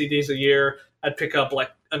 rock CDs a year. I'd pick up,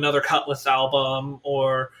 like, another Cutlass album,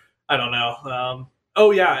 or I don't know.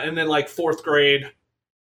 And then, like, 4th grade,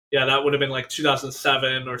 that would have been like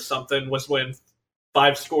 2007 or something, was when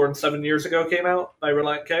 5 Years Ago came out by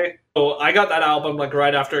Relient K. So I got that album, like,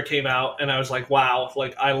 right after it came out, and I was like, wow,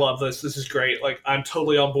 like, I love this. This is great. Like, I'm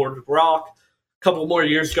totally on board with rock. Couple more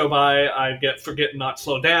years go by, I get Forget Not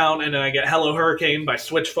Slow Down, and then I get Hello Hurricane by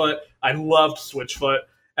Switchfoot. I loved Switchfoot.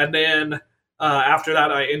 And then after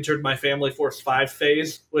that, I entered my Family Force 5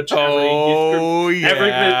 phase, which every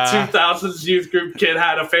mid-2000s youth group kid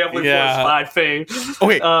had a Family Force 5 phase.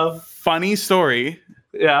 Okay, funny story.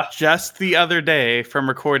 Yeah. Just the other day from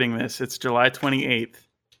recording this, it's July 28th.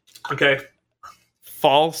 Okay.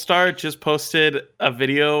 Fallstar just posted a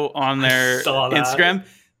video on their Instagram.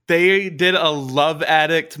 They did a Love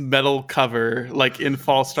Addict metal cover, like, in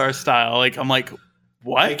Fallstar style. Like, I'm like,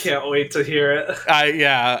 what? I can't wait to hear it.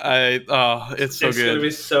 It's so good. It's going to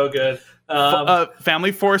be so good.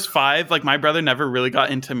 Family Force 5, like, my brother never really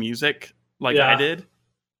got into music like I did.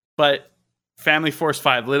 But Family Force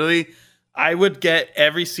 5, literally, I would get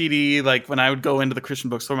every CD, like, when I would go into the Christian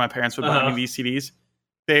bookstore, my parents would buy me these CDs.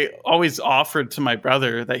 they always offered to my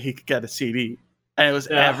brother that he could get a CD. And it was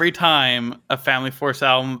every time a Family Force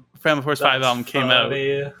 5 album came out,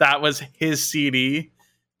 that was his CD.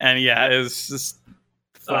 And it was just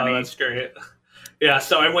funny. Oh, that's great. Yeah,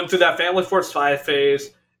 so I went through that Family Force 5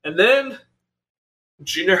 phase, and then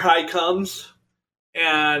junior high comes,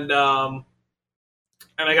 and I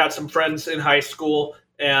got some friends in high school,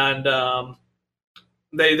 and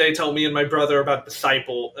they tell me and my brother about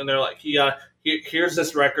Disciple, and they're like, here's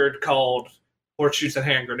this record called Horseshoes and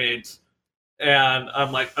Hand Grenades. And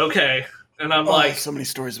I'm like, okay. And I'm like, so many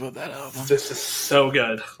stories about that album. This is so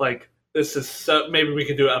good. Like, this is so. Maybe we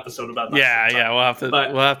could do an episode about that. Yeah, we'll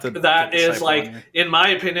have to. That is like, in my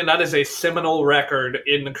opinion, that is a seminal record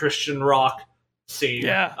in the Christian rock scene.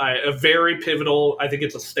 Yeah, a very pivotal. I think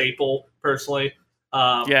it's a staple, personally.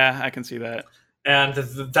 I can see that. And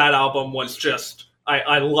that album was just,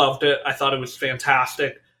 I loved it. I thought it was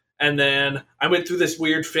fantastic. And then I went through this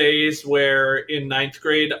weird phase where in 9th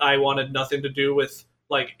grade, I wanted nothing to do with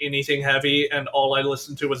like anything heavy, and all I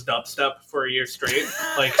listened to was dubstep for a year straight.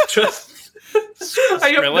 Like, just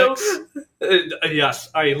Skrillex. Yes,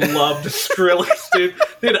 I loved Skrillex, dude.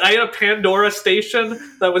 Dude, I had a Pandora station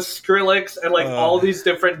that was Skrillex and like all these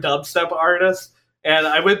different dubstep artists. And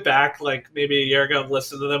I went back like maybe a year ago and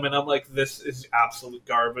listened to them, and I'm like, this is absolute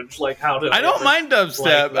garbage. Like, how did I don't mind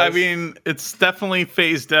dubstep. I mean, it's definitely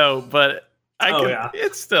phased out, but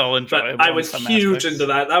it's still enjoyable. But I was huge into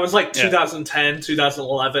that. That was like 2010,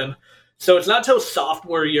 2011. So it's not till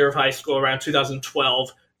sophomore year of high school, around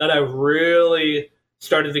 2012, that I really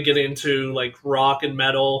started to get into like rock and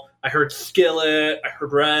metal. I heard Skillet, I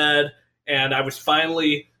heard Red, and I was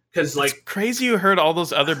finally... Because like, it's crazy you heard all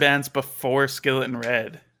those other bands before Skillet and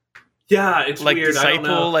Red. Yeah, it's like weird. Disciple, I don't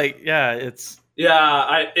know. like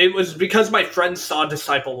it was because my friends saw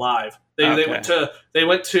Disciple live. They went to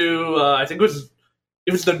I think it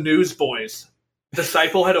was the Newsboys.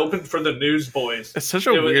 Disciple had opened for the Newsboys. It's such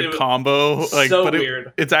a weird combo. Like, so but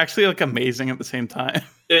weird. It's actually like amazing at the same time.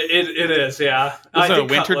 It is, yeah. Was it a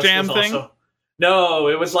Winter Jam thing? No,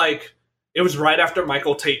 it was right after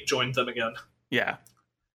Michael Tate joined them again. Yeah.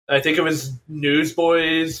 I think it was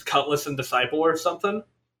Newsboys, Cutlass, and Disciple or something.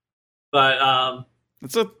 But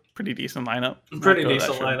it's a pretty decent lineup. Pretty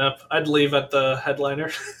decent lineup. I'd leave at the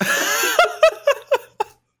headliner.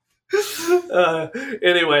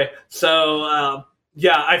 Anyway, so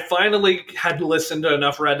I finally had listened to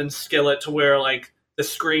enough Red and Skillet to where like the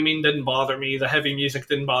screaming didn't bother me, the heavy music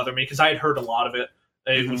didn't bother me, because I had heard a lot of it.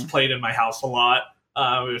 It was played in my house a lot.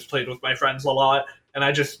 It was played with my friends a lot. And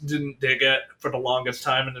I just didn't dig it for the longest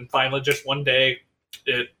time. And then finally, just one day,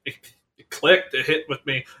 it clicked. It hit with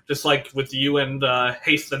me, just like with you and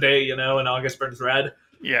Haste the Day, and August Burns Red.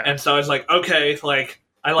 Yeah. And so I was like, okay, like,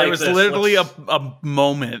 I like this. There was literally a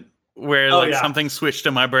moment where something switched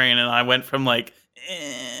in my brain, and I went from like,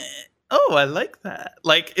 I like that.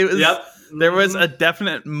 Like, it was, there was a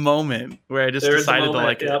definite moment where I just decided to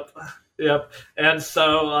like it. Yep. And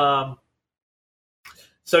so,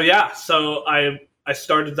 I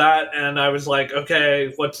started that, and I was like,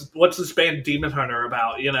 okay, what's this band Demon Hunter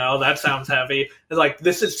about? That sounds heavy. It's like,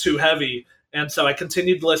 this is too heavy. And so I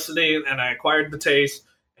continued listening, and I acquired the taste.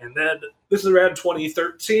 And then this is around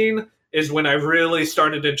 2013 is when I really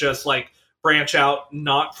started to just like branch out,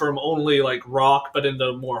 not from only like rock, but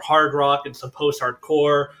into more hard rock and some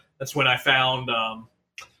post-hardcore. That's when I found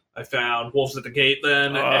Wolves at the Gate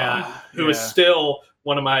then, and who is still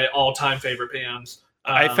one of my all-time favorite bands.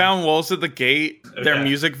 I found Wolves at the Gate. Their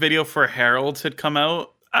music video for Heralds had come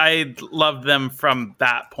out. I loved them from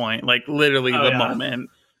that point, like literally the moment.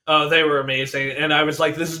 Oh, they were amazing. And I was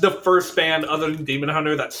like, this is the first band other than Demon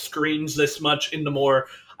Hunter that screams this much in the more,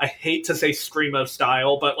 I hate to say screamo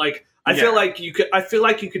style, but like I feel like you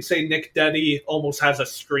could say Nick Deddy almost has a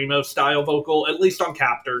screamo style vocal, at least on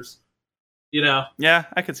Captors. Yeah,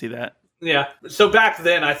 I could see that. Yeah. So back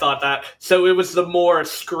then I thought that. So it was the more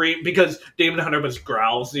scream, because Demon Hunter was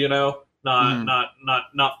growls,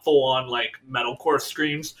 not full on like metalcore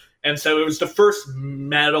screams. And so it was the first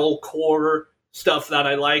metalcore stuff that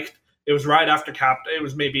I liked. It was right after it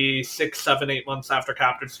was maybe 6, 7, 8 months after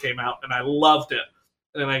Captors came out, and I loved it.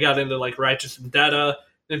 And then I got into like Righteous Vendetta,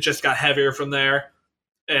 and it just got heavier from there.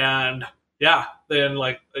 And then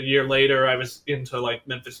like a year later I was into like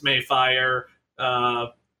Memphis Mayfire,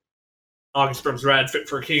 August Burns Red, Fit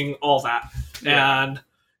for a King, all that. Yeah. And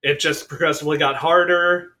it just progressively got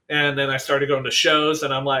harder. And then I started going to shows,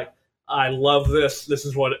 and I'm like, I love this. This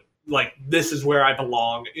is where I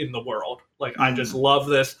belong in the world. Like, I just love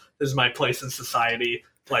this. This is my place in society.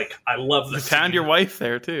 Like, I love this. You found your wife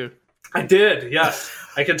there too. I did, yes.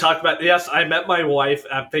 I can talk about, yes, I met my wife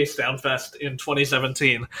at Face Down Fest in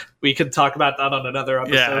 2017. We could talk about that on another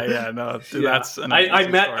episode. No, dude, that's an I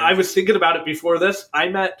met, story. I was thinking about it before this. I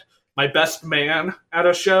met my best man at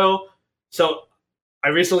a show. So I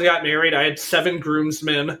recently got married. I had 7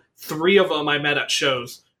 groomsmen. 3 of them I met at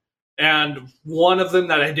shows. And one of them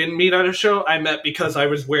that I didn't meet at a show, I met because I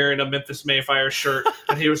was wearing a Memphis Mayfire shirt.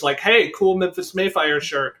 And he was like, hey, cool Memphis Mayfire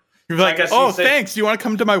shirt. You're like, oh, thanks. Do you want to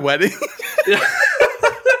come to my wedding? Yeah.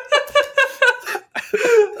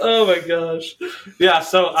 Oh my gosh. Yeah,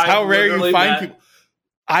 so how rare you find people.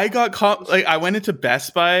 I got caught, like, I went into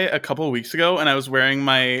Best Buy a couple of weeks ago and I was wearing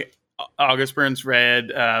my August Burns Red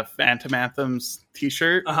Phantom Anthems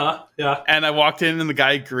t-shirt. Yeah. And I walked in and the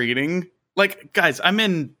guy greeting, like, guys, I'm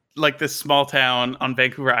in like this small town on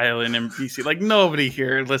Vancouver Island in BC. Like, nobody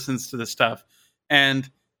here listens to this stuff. And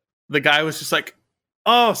the guy was just like,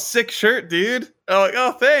 oh, sick shirt, dude. I'm like,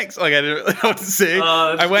 oh, thanks. Like, I didn't really know what to say.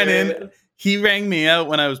 I went in. He rang me out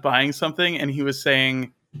when I was buying something, and he was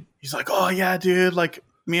saying, he's like, oh, yeah, dude, like,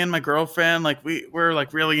 me and my girlfriend, like, we're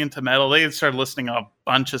like really into metal. They started listening to a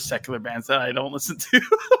bunch of secular bands that I don't listen to.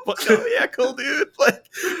 Like, oh, yeah, cool, dude. Like,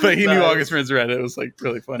 but he knew August Burns Red. It was, like,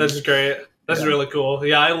 really funny. That's great. That's really cool.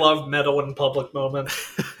 Yeah, I love metal in public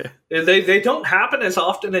moments. They don't happen as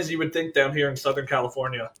often as you would think down here in Southern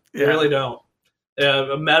California. They really don't.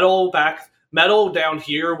 Metal down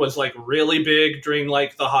here was like really big during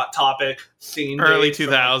like the Hot Topic scene. Early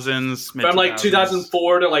 2000s. From like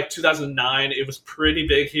 2004 to like 2009, it was pretty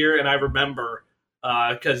big here. And I remember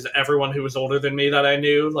because everyone who was older than me that I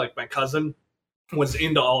knew, like my cousin, was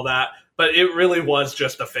into all that. But it really was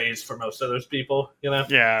just a phase for most of those people, you know?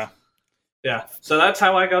 Yeah. Yeah. So that's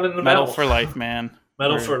how I got into metal for life, man.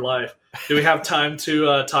 Metal for life. Do we have time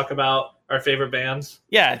to talk about our favorite bands?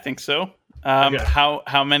 Yeah, I think so. Okay.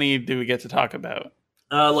 How many do we get to talk about?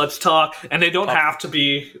 Let's talk, and they don't have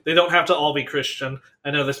to all be Christian. I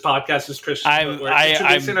know this podcast is Christian. But we're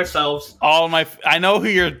introducing ourselves. I know who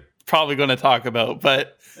you're probably going to talk about,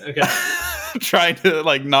 but okay. Trying to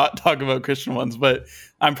like not talk about Christian ones, but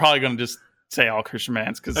I'm probably going to just say all Christian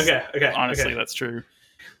bands because honestly, that's true.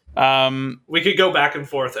 We could go back and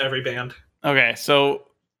forth every band. Okay, so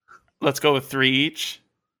let's go with 3 each.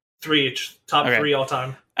 3 each, top 3 all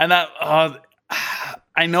time. And that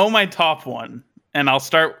I know my top one, and I'll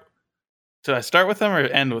start. Should I start with them or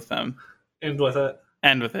end with them? End with it.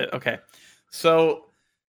 End with it. Okay. So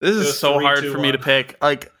this is so hard for me to pick.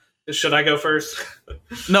 Like, should I go first?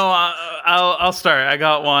 No, I'll start. I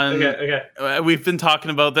got one. Okay. We've been talking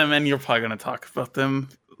about them, and you're probably going to talk about them.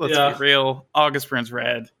 Let's be real. August Burns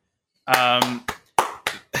Red. I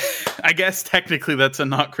guess technically that's a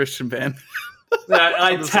not Christian band.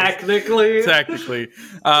 Technically.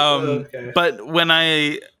 But when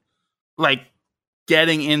I like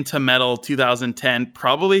getting into metal 2010,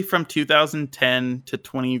 probably from 2010 to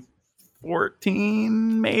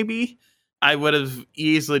 2014, maybe, I would have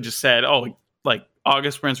easily just said, oh, like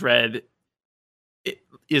August Burns Red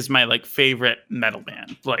is my like favorite metal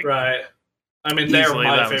band. Like, right. I mean, they're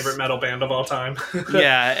my favorite metal band of all time.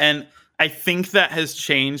 Yeah, and I think that has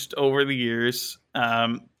changed over the years.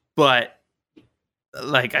 But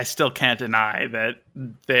like, I still can't deny that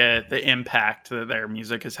the impact that their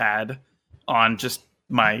music has had on just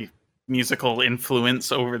my musical influence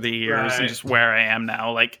over the years and just where I am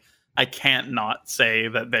now. Like, I can't not say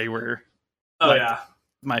that they were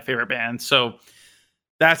my favorite band. So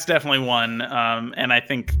that's definitely one. And I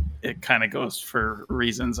think it kind of goes for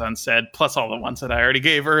reasons unsaid, plus all the ones that I already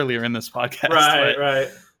gave earlier in this podcast. Right.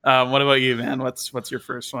 What about you, man? What's your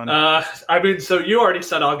first one? I mean, so you already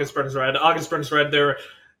said August Burns Red. August Burns Red, they're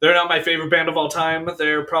not my favorite band of all time.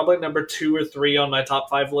 They're probably number 2 or 3 on my top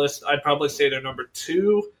 5 list. I'd probably say they're number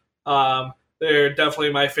 2. They're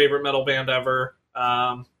definitely my favorite metal band ever.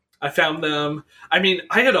 I found them. I mean,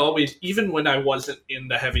 I had always, even when I wasn't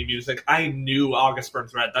into heavy music, I knew August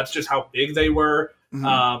Burns Red. That's just how big they were.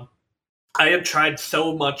 Mm-hmm. I had tried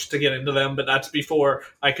so much to get into them, but that's before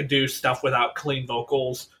I could do stuff without clean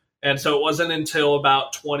vocals. And so it wasn't until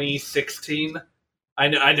about 2016. I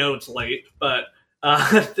know it's late, but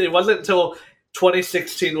it wasn't until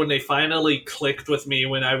 2016 when they finally clicked with me,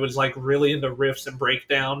 when I was like really into riffs and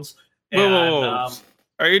breakdowns. And, whoa.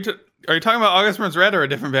 Are you talking about August Burns Red or a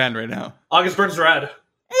different band right now? August Burns Red.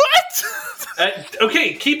 What?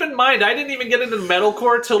 Okay, keep in mind, I didn't even get into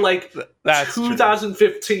metalcore till like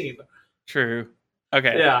 2015. True.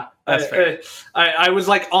 Okay. Yeah. That's fair. I was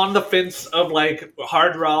like on the fence of like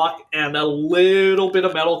hard rock and a little bit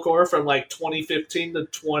of metalcore from like 2015 to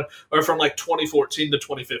from like 2014 to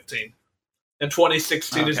 2015. And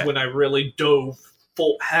 2016 is when I really dove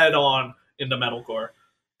full head on into metalcore.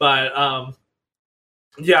 But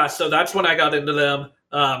yeah, so that's when I got into them.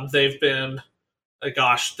 They've been,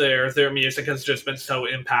 gosh, their music has just been so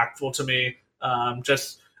impactful to me.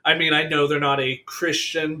 I mean, I know they're not a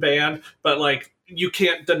Christian band, but like you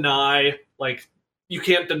can't deny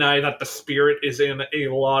that the spirit is in a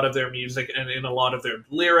lot of their music and in a lot of their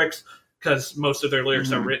lyrics, because most of their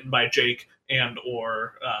lyrics are written by Jake and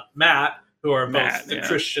or Matt, who are both the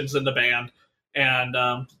Christians in the band, and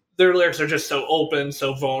their lyrics are just so open,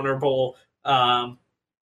 so vulnerable,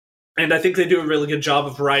 and I think they do a really good job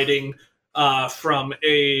of writing from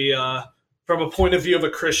a point of view of a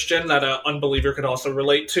Christian that an unbeliever could also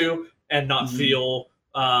relate to, and not feel.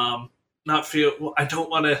 I don't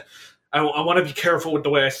want to. I want to be careful with the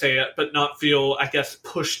way I say it, but not feel, I guess,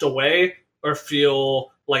 pushed away or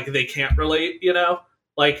feel like they can't relate. You know,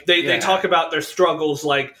 like they talk about their struggles.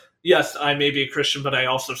 Like, yes, I may be a Christian, but I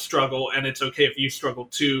also struggle, and it's okay if you struggle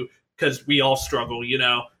too, because we all struggle. You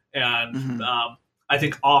know, and I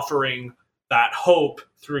think offering that hope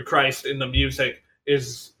through Christ in the music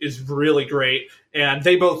is really great, and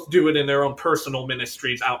they both do it in their own personal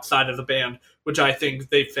ministries outside of the band, which I think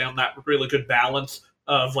they found that really good balance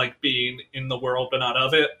of like being in the world but not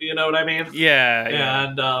of it. You know what I mean? Yeah.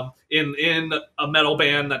 And in a metal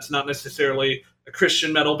band that's not necessarily a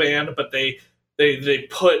Christian metal band, but they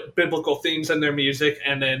put biblical themes in their music,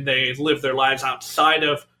 and then they live their lives outside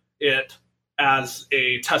of it as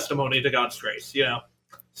a testimony to God's grace. You know,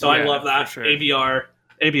 so I love that. Sure.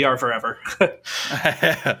 ABR forever.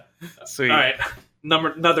 Sweet. All right,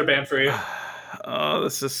 another band for you. Oh,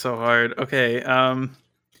 this is so hard. Okay.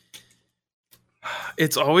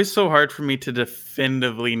 It's always so hard for me to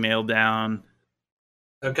definitively nail down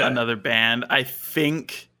another band. I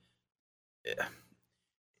think,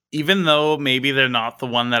 even though maybe they're not the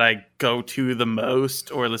one that I go to the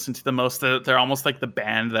most or listen to the most, they're almost like the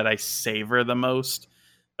band that I savor the most.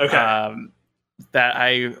 Okay. That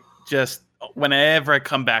I just, whenever I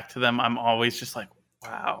come back to them, I'm always just like,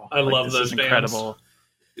 wow. I love those bands. Incredible.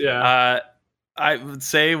 Yeah. I would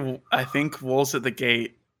say, I think Wolves at the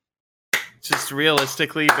Gate, just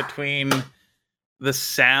realistically, between the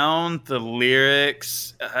sound, the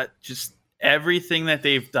lyrics, just everything that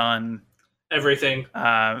they've done. Everything they've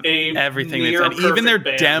done. Even their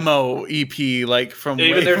band. Demo EP, like from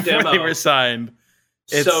even their before demo. They were signed.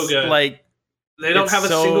 It's so good. Like, they don't have a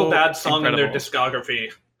single bad song in their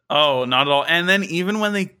discography. Oh, not at all. And then even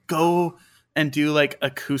when they go and do like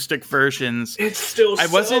acoustic versions, it's still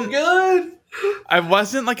so good. I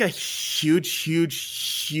wasn't like a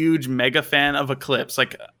huge mega fan of Eclipse.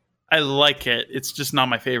 Like, I like it. It's just not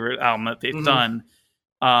my favorite album that they've done.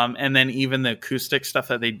 And then even the acoustic stuff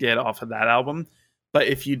that they did off of that album. But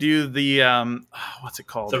if you do the what's it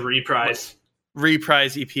called? The Reprise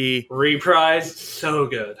EP. Reprise, so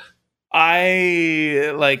good.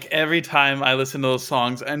 I like every time I listen to those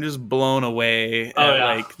songs, I'm just blown away at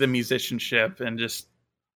like the musicianship and just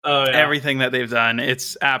everything that they've done.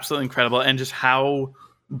 It's absolutely incredible, and just how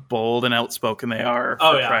bold and outspoken they are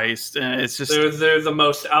for Christ. And it's just they're the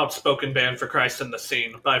most outspoken band for Christ in the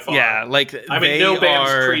scene by far. Yeah, like I mean, no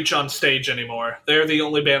bands preach on stage anymore. They're the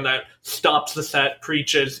only band that stops the set,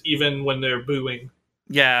 preaches even when they're booing.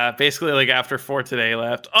 Yeah, basically like after For Today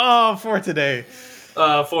left. Oh, For Today.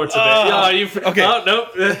 For Today. Okay. Oh,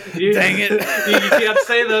 nope. Dang it. You can't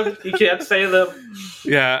say them. You can't say them.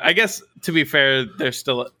 Yeah, I guess to be fair, they're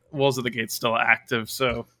still Wolves of the Gate's still active,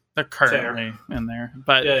 so they're currently in there.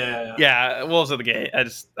 But yeah, Wolves of the Gate. I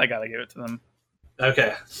gotta give it to them.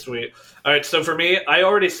 Okay, sweet. All right, so for me, I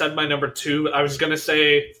already said my number 2. I was gonna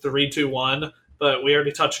say 3, 2, 1, but we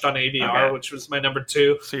already touched on ABR, which was my number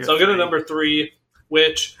 2. So I'll go to number 3,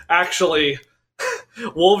 which actually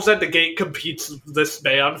Wolves at the Gate competes with this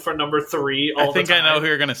band for number 3 all the time. I think I know who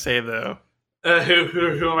you're gonna say though.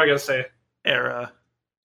 Who am I gonna say? Era.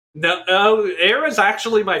 No, Era is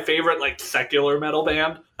actually my favorite like secular metal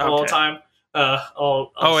band of all time.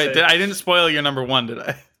 I didn't spoil your number 1, did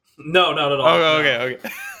I? No, not at all. Oh, okay.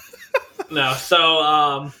 No,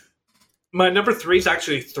 so my number 3 is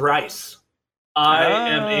actually Thrice. I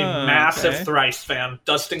am a massive Thrice fan.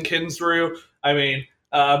 Dustin Kinsrew. I mean,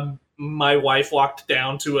 my wife walked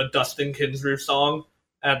down to a Dustin Kinsrew song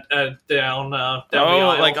down the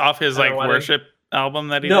aisle, like off his like worship album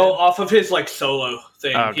that he did? off of his like solo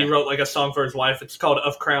thing. Okay. He wrote like a song for his wife. It's called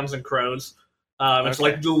Of Crowns and Crows. It's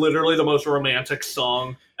like literally the most romantic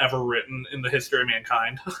song ever written in the history of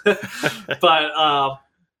mankind. But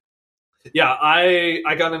yeah,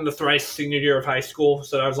 I got into Thrice senior year of high school,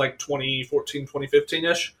 so I was like 2014,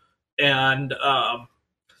 2015-ish. And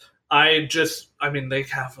they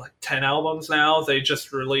have like 10 albums now. They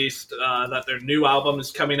just released that their new album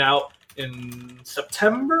is coming out in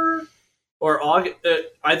September or August,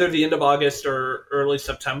 either the end of August or early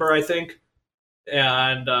September, I think.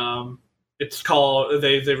 And it's called,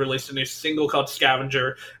 they released a new single called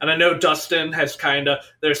Scavenger. And I know Dustin has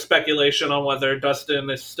there's speculation on whether Dustin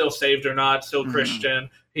is still saved or not, still Christian.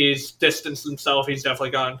 He's distanced himself. He's definitely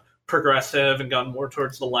gone progressive and gone more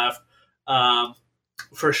towards the left,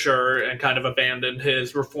 for sure, and kind of abandoned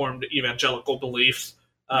his reformed evangelical beliefs,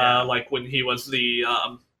 like when he was the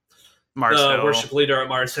worship leader at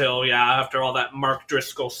Mars Hill, after all that Mark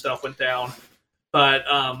Driscoll stuff went down. But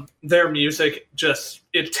their music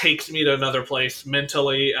it takes me to another place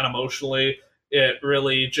mentally and emotionally. It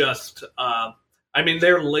really just,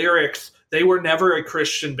 their lyrics, they were never a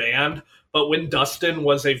Christian band, but when Dustin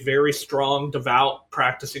was a very strong, devout,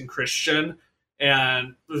 practicing Christian,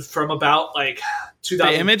 and from about like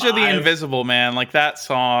 2005, the Image of the Invisible Man, like that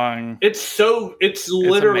song, it's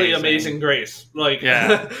literally amazing grace. Like,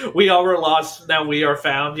 we all were lost, now we are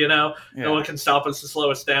found. No one can stop us to slow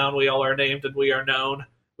us down. We all are named and we are known.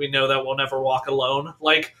 We know that we'll never walk alone.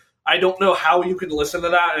 Like, I don't know how you can listen to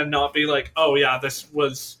that and not be like, oh yeah, this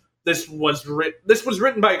was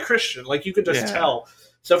written by a Christian. Like, you could just tell.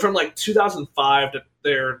 So from like 2005 to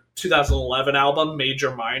their 2011 album,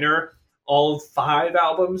 Major Minor, all 5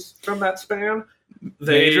 albums from that span.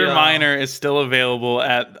 Major Minor is still available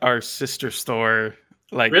at our sister store.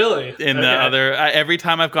 Like, really? In the other, every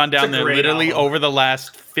time I've gone down there, literally over the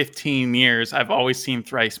last 15 years, I've always seen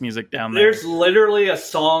Thrice music down there. There's literally a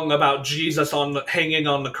song about Jesus hanging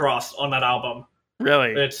on the cross on that album.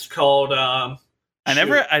 Really? It's called. I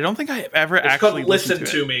don't think I ever it's actually called Listen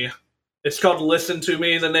to Me. It's called Listen to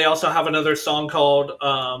Me. Then they also have another song called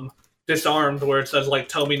Disarmed, where it says, like,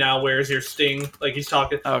 tell me now, where's your sting? Like, he's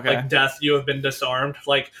talking, like, death, you have been disarmed.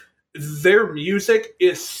 Like, their music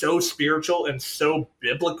is so spiritual and so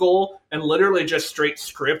biblical and literally just straight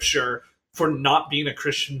scripture for not being a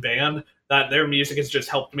Christian band, that their music has just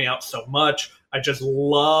helped me out so much. I just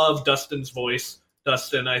love Dustin's voice.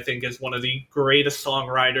 Dustin, I think, is one of the greatest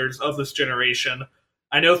songwriters of this generation.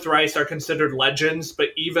 I know Thrice are considered legends, but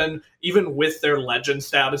even with their legend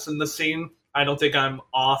status in the scene, I don't think I'm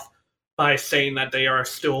off by saying that they are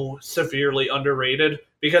still severely underrated,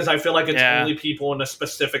 because I feel like it's only people in a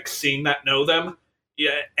specific scene that know them,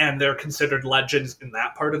 and they're considered legends in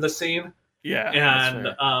that part of the scene. And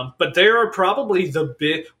but they are probably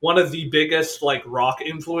one of the biggest like rock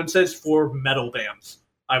influences for metal bands,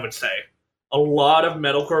 I would say. A lot of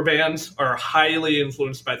metalcore bands are highly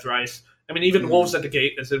influenced by Thrice. I mean, even Wolves at the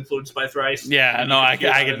Gate is influenced by Thrice. I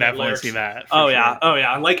can definitely see that. Oh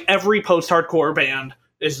yeah. Like, every post-hardcore band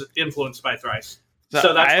is influenced by Thrice.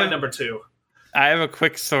 So that's my number 2. I have a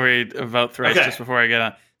quick story about Thrice just before I get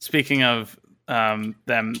on. Speaking of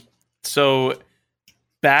them, so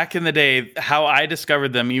back in the day, how I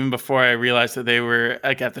discovered them, even before I realized that they were,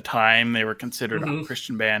 like, at the time, they were considered a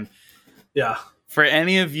Christian band. Yeah. For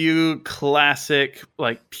any of you classic,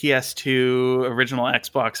 like, PS2, original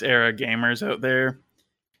Xbox era gamers out there,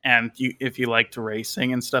 and if you liked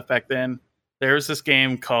racing and stuff back then, there was this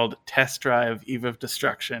game called Test Drive Eve of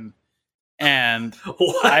Destruction. And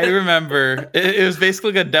I remember it was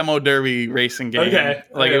basically like a demo derby racing game. It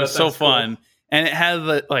was so fun. Cool. And it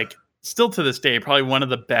had, like, still to this day, probably one of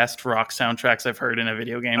the best rock soundtracks I've heard in a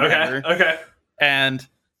video game ever. And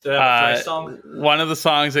one of the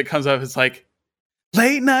songs that comes up is like,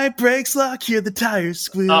 late night brakes lock, hear the tires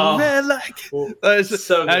squeal, red like. I just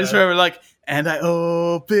remember, like, and I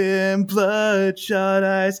open bloodshot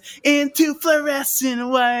eyes into fluorescent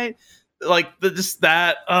white. Like,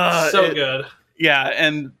 good. Yeah,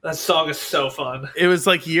 and that song is so fun. It was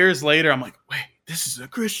like years later, I'm like, wait, this is a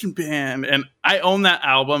Christian band, and I own that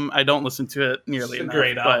album. I don't listen to it nearly enough.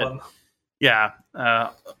 Great album. Yeah,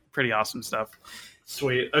 pretty awesome stuff.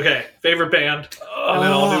 Sweet. Okay, favorite band, and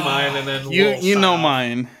then I'll do mine, and then you know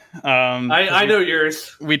mine. I know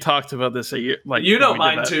yours. We talked about this a year. Like, you know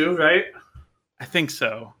mine too, right? I think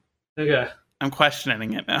so. Okay. I'm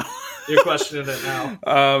questioning it now. You're questioning it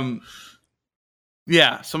now.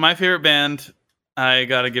 Yeah. So my favorite band, I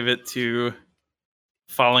gotta give it to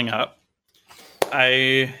Falling Up.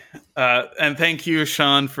 And thank you,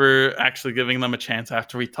 Sean, for actually giving them a chance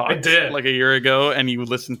after we talked like a year ago, and you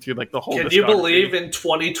listened to, like, the whole. Can you believe in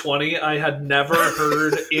 2020 I had never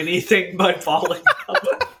heard anything by Falling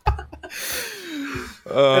Up?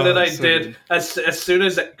 And then I did, as soon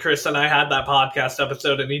as Chris and I had that podcast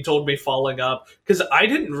episode and he told me Falling Up, because I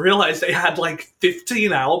didn't realize they had like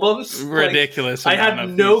 15 albums. Ridiculous. Like, I had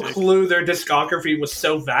no clue their discography was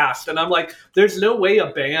so vast. And I'm like, there's no way a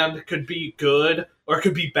band could be good or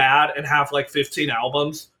could be bad and have like 15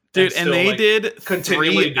 albums. Dude, and they did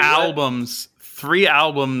 3 3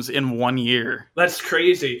 albums in 1 year. That's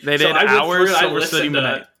crazy. They did Hours, Silver City,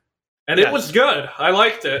 Midnight. And it was good. I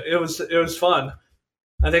liked it. It was fun.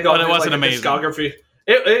 I think But it wasn't amazing. Discography.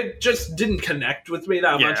 It just didn't connect with me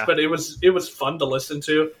that much, but it was fun to listen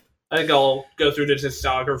to. I think I'll go through the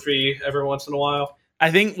discography every once in a while. I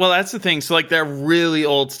think, well, that's the thing. So, like, they're really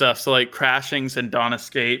old stuff. So, like, Crashings and Dawn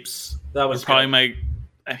Escapes. That was probably my...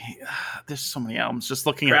 I mean, there's so many albums. Just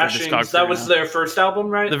looking at their discography. That was their first album,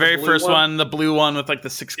 right? The very first one, the blue one with, like, the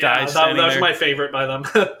 6 guys that was there. my favorite by them.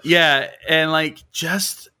 Yeah, and, like,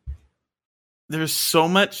 just... There's so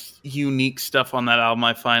much unique stuff on that album,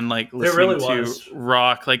 I find, like, listening to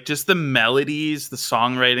rock. Like, just the melodies, the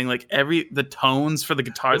songwriting, like, the tones for the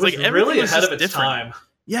guitars. Like, everything really was ahead just of its different. time.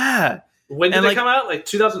 Yeah. When did it come out? Like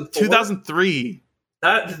 2004? 2003.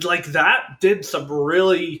 That did some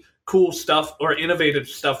really cool stuff or innovative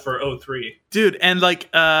stuff for 03. Dude, and like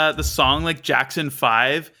the song like Jackson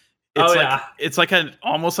 5, it's like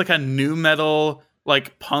almost like a new metal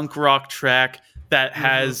like punk rock track that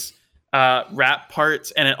has rap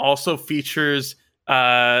parts, and it also features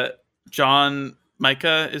John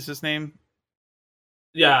Micah is his name?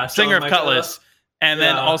 Yeah, singer of Cutlass. And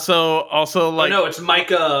then also like... no, it's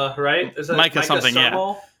Micah, right? Is it Micah something,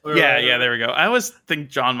 Summo? Yeah, there we go. I always think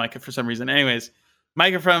John Micah for some reason. Anyways,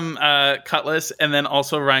 Micah from Cutlass, and then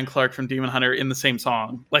also Ryan Clark from Demon Hunter in the same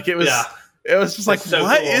song. Like, it was... It was just like, so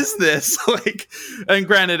what is this? Like, and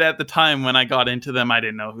granted, at the time when I got into them, I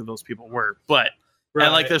didn't know who those people were. But,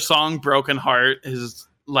 and like their song Broken Heart is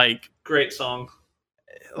like... Great song.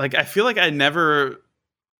 Like, I feel like I never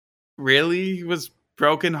really was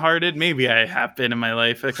brokenhearted. Maybe I have been in my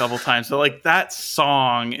life a couple times. So like that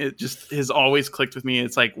song, it just has always clicked with me.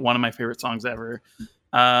 It's like one of my favorite songs ever.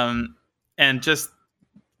 And just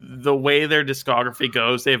the way their discography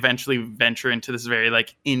goes, they eventually venture into this very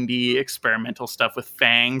like indie experimental stuff with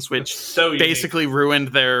Fangs, which basically ruined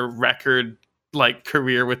their record like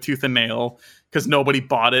career with Tooth and Nail because nobody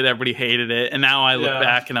bought it, everybody hated it. And now I look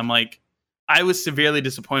back and I'm like, I was severely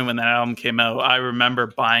disappointed when that album came out. I remember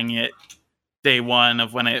buying it day one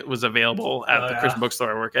of when it was available at the Christian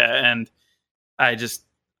bookstore I work at, and I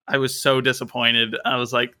was so disappointed. I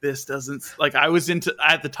was like, this doesn't, like, I was into,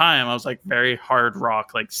 at the time I was like very hard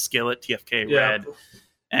rock, like Skillet, TFK, Red,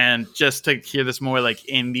 and just to hear this more like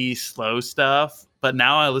indie slow stuff. But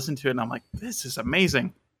now I listen to it and I'm like, this is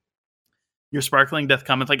amazing. Your Sparkling Death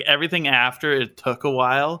Cometh, like everything after it took a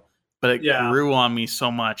while, but it grew on me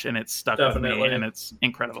so much and it stuck with me, and it's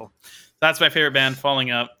incredible. That's my favorite band,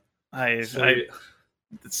 Falling Up. I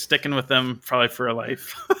sticking with them probably for a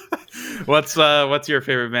life. What's your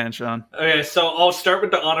favorite band, Sean? Okay, so I'll start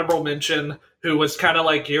with the honorable mention, who was kind of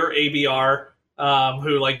like your ABR,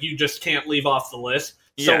 who like you just can't leave off the list.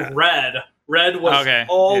 So Red was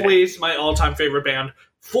always my all-time favorite band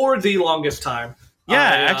for the longest time. Yeah,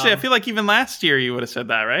 actually, I feel like even last year you would have said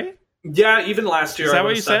that, right? Yeah, even last year. Is that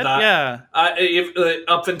what you said? That. Yeah.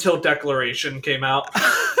 Up until Declaration came out.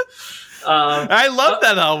 I love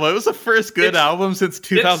that album. It was the first good album since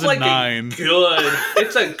 2009.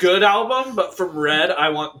 It's a good album, but from Red, I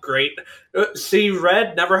want great. See,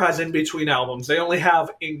 Red never has in-between albums. They only have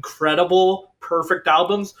incredible, perfect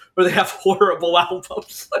albums, or they have horrible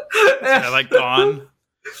albums. Like Gone.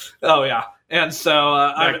 Oh, yeah. And so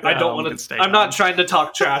I don't want to. I'm not trying to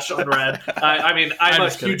talk trash on Red. I mean, I'm a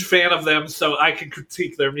huge fan of them, so I can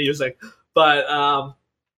critique their music. But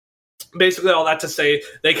basically, all that to say,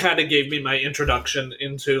 they kind of gave me my introduction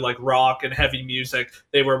into like rock and heavy music.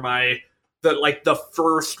 They were the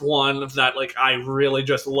first one that like I really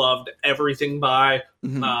just loved everything by.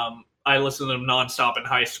 Mm-hmm. I listened to them nonstop in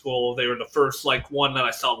high school. They were the first like one that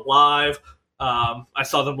I saw live. I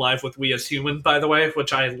saw them live with We As Human, by the way,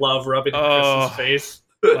 which I love rubbing Chris's face.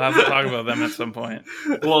 We'll have to talk about them at some point.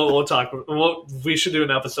 We'll talk. We should do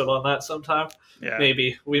an episode on that sometime. Yeah.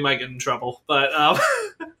 Maybe. We might get in trouble. But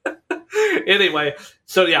anyway,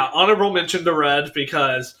 so yeah, honorable mention to Red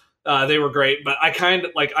because they were great. But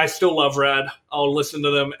I still love Red. I'll listen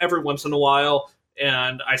to them every once in a while,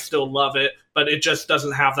 and I still love it. But it just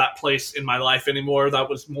doesn't have that place in my life anymore. That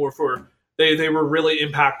was more for... They were really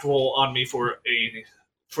impactful on me for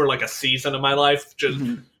like a season of my life, just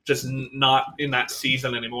not in that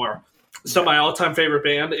season anymore. So my all-time favorite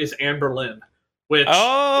band is Anberlin, which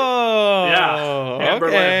Anberlin.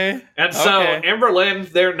 And so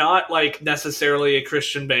Anberlin, they're not like necessarily a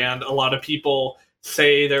Christian band. A lot of people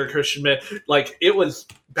say they're a Christian band. Like it was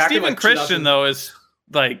back Stephen in like Christian though is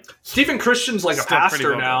like Stephen Christian's like a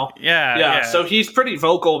pastor now. Yeah. So he's pretty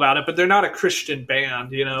vocal about it, but they're not a Christian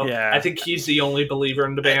band, you know? Yeah. I think he's the only believer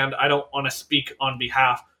in the band. I don't want to speak on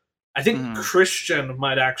behalf. I think Christian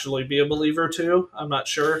might actually be a believer too. I'm not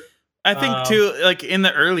sure. I think too, like in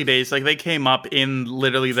the early days, like they came up in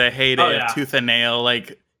literally the heyday of Tooth and Nail,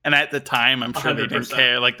 like, and at the time, I'm sure 100%. They didn't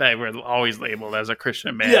care. Like they were always labeled as a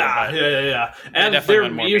Christian band. Yeah. And their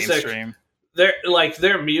music,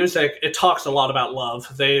 their music, it talks a lot about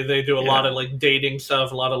love. They do a lot of like dating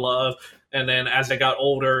stuff, a lot of love. And then as they got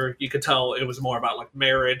older, you could tell it was more about like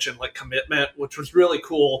marriage and like commitment, which was really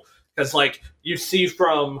cool because like you see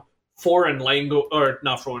from from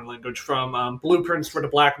Blueprints for the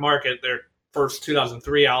Black Market, their first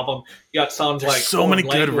 2003 album, you got songs like so many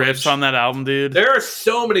good riffs on that album, dude. There are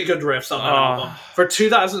so many good riffs on that album. For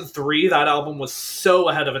 2003, that album was so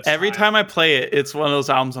ahead of its time. Every time I play it, it's one of those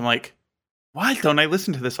albums I'm like, why don't I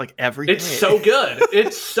listen to this like every day? It's so good.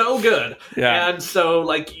 It's so good. Yeah. And so,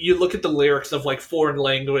 like, you look at the lyrics of, like, Foreign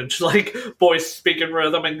Language, like, boys speak in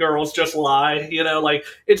rhythm and girls just lie, you know? Like,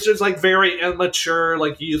 it's just, like, very immature,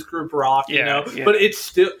 like, youth group rock, you know? Yeah. But it's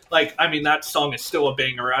still, like, I mean, that song is still a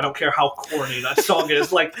banger. I don't care how corny that song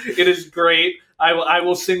is. Like, it is great. I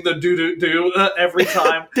will sing the do-do-do every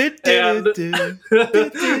time. And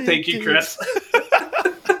thank you, Chris.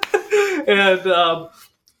 And,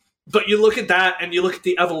 but you look at that, and you look at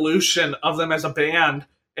the evolution of them as a band,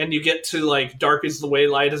 and you get to, like, Dark is the Way,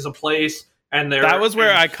 Light is a Place, and that was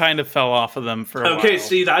where I kind of fell off of them for a while. Okay,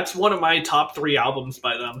 see, that's one of my top 3 albums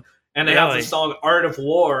by them. And they have the song Art of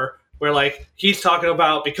War, where, like, he's talking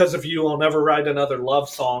about, because of you, I'll never write another love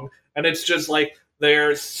song. And it's just, like,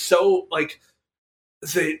 they're so, like,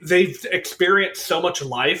 they've experienced so much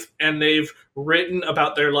life, and they've written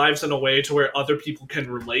about their lives in a way to where other people can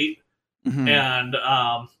relate. Mm-hmm. And,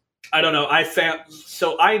 I don't know.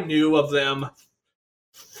 I knew of them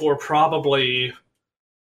for probably.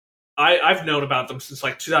 I've known about them since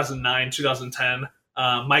like 2009, 2010.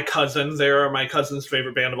 My cousin, they're my cousin's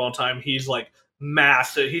favorite band of all time. He's like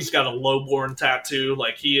massive. He's got a Lowborn tattoo.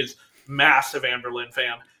 Like he is massive Anberlin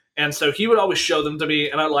fan, and so he would always show them to me,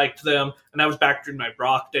 and I liked them. And I was back during my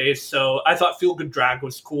rock days, so I thought Feel Good Drag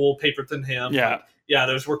was cool. Paper Thin Hymn, yeah,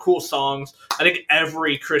 those were cool songs. I think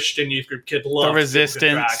every Christian youth group kid loved The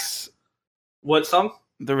Resistance. What song?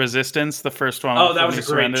 The Resistance, the first one. Oh, that was a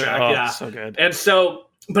great track, yeah. So good. And so,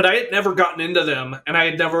 but I had never gotten into them, and I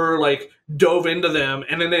had never, like, dove into them,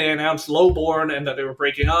 and then they announced Lowborn and that they were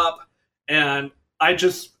breaking up, and I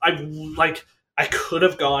could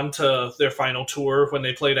have gone to their final tour when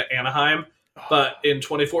they played at Anaheim, but in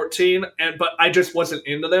 2014, but I just wasn't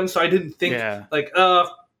into them, so I didn't think, I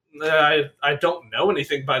don't know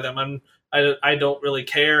anything by them. I don't really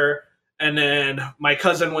care. And then my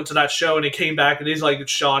cousin went to that show, and he came back, and he's like,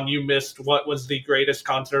 Sean, you missed what was the greatest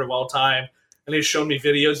concert of all time. And he showed me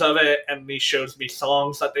videos of it, and he shows me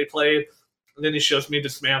songs that they played. And then he shows me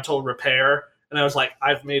Dismantle, Repair. And I was like,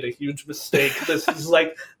 I've made a huge mistake. This is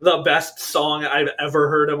like the best song I've ever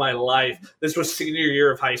heard in my life. This was senior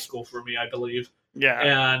year of high school for me, I believe. Yeah.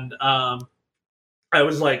 And I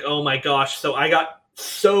was like, oh my gosh. So I got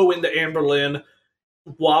so into Anberlin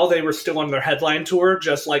while they were still on their headline tour,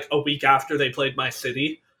 just like a week after they played My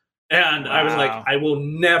City. And I was like, I will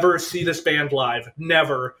never see this band live.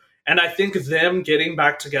 Never. And I think them getting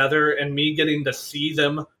back together and me getting to see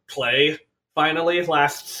them play finally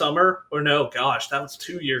last summer, or no, gosh, that was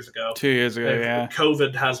 2 years ago. 2 years ago, yeah.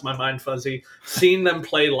 COVID has my mind fuzzy. Seeing them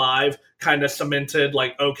play live kind of cemented,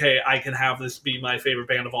 like, okay, I can have this be my favorite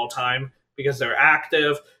band of all time because they're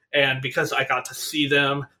active and because I got to see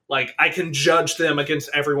them. Like, I can judge them against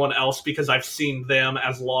everyone else because I've seen them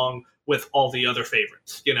as long with all the other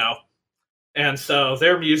favorites, you know? And so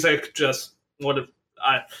their music just,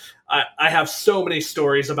 I have so many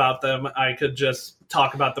stories about them. I could just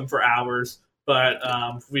talk about them for hours, but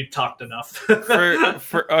we've talked enough.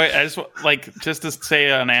 I just like just to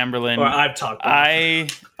say on Anberlin. Or I've talked. I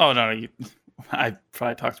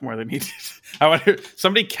probably talked more than he did. I want to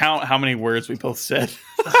somebody count how many words we both said.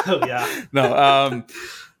 Oh yeah. No.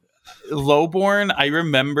 Lowborn. I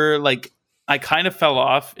remember like I kind of fell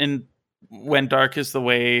off in when Dark is the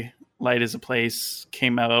Way, Light is a Place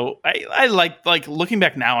came out. I like looking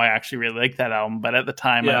back now, I actually really like that album, but at the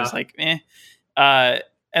time I was like, eh.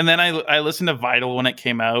 And then I listened to Vital when it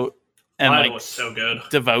came out, and Vital was so good.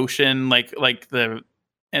 Devotion, like the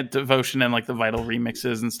Devotion and like the Vital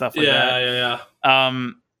remixes and stuff like that. Yeah.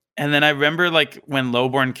 And then I remember like when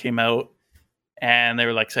Lowborn came out, and they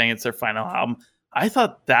were like saying it's their final album. I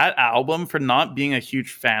thought that album, for not being a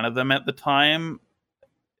huge fan of them at the time,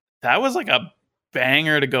 that was like a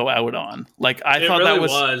banger to go out on. Like I thought really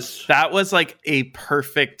that was like a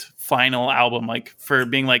perfect final album, like for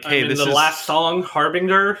being like, hey, this is the last song,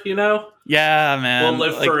 Harbinger, you know? Yeah, man. We'll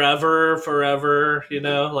live forever, you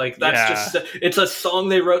know? Like that's just, it's a song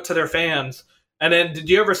they wrote to their fans. And then, did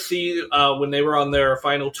you ever see when they were on their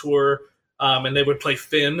final tour and they would play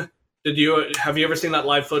Finn? Have you ever seen that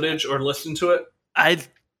live footage or listened to it?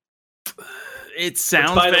 It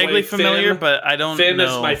sounds vaguely familiar, but I don't know. Finn is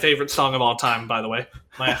my favorite song of all time, by the way.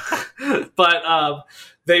 But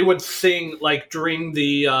they would sing like during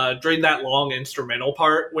that long instrumental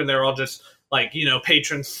part when they're all just like,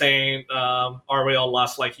 patron saint, are we all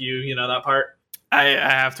lost like you? That part. I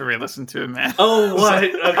have to re-listen to it, man. Oh, what?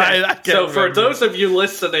 Okay. I So for those of you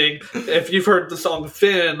listening, if you've heard the song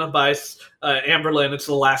Finn by Anberlin, it's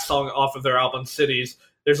the last song off of their album Cities.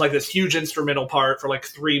 There's like this huge instrumental part for like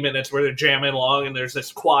 3 minutes where they're jamming along, and there's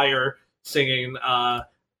this choir singing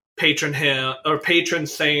patron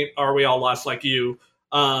saint, are we all lost like you?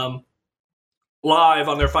 Live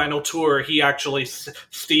on their final tour, he actually,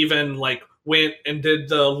 Steven, like, went and did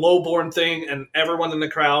the lowborn thing, and everyone in the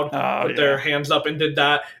crowd put their hands up and did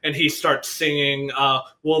that, and he starts singing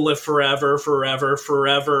we'll live forever, forever,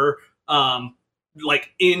 forever, like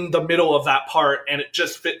in the middle of that part, and it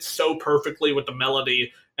just fits so perfectly with the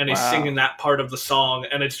melody, and he's singing that part of the song,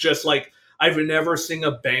 and it's just like, I've never seen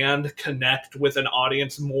a band connect with an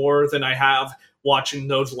audience more than I have watching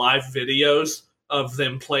those live videos of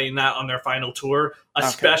them playing that on their final tour,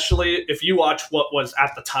 especially if you watch what was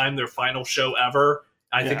at the time their final show ever.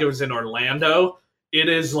 I think it was in Orlando. It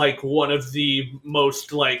is like one of the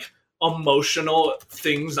most like emotional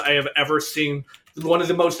things I have ever seen. One of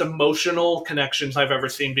the most emotional connections I've ever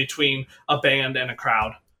seen between a band and a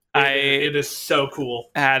crowd. It is so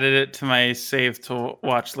cool. Added it to my save to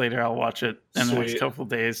watch later. I'll watch it in the next couple of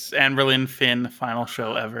days. Anberlin Finn final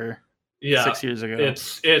show ever. Yeah, 6 years ago.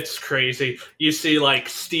 It's crazy. You see like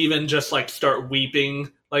Steven just like start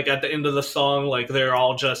weeping like at the end of the song, like they're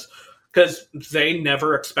all just, because they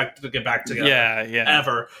never expected to get back together. Yeah.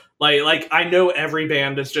 Ever. Like I know every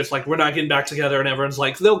band is just like, we're not getting back together, and everyone's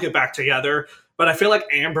like, they'll get back together. But I feel like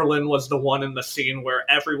Anberlin was the one in the scene where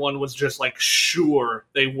everyone was just like sure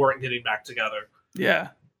they weren't getting back together. Yeah.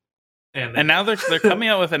 And now they're coming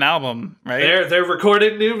out with an album, right? They're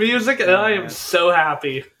recording new music, and I am so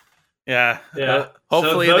happy. Yeah.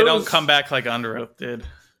 Hopefully they don't come back like Under Oath did.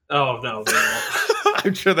 Oh, no, they won't.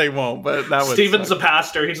 I'm sure they won't, but that was Steven's a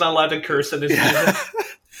pastor. He's not allowed to curse in his music.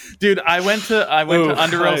 Dude, I went to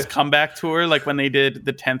Under Oath's comeback tour, like when they did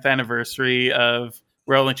the 10th anniversary of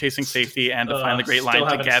We're Only Chasing Safety and Define the Great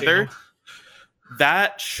Line together.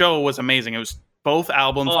 That show was amazing. It was both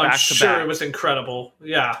albums back to back. It was incredible.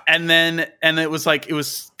 Yeah. And it was like, it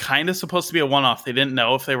was kind of supposed to be a one-off. They didn't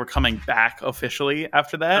know if they were coming back officially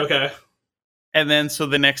after that. Okay. And then so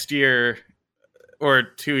the next year or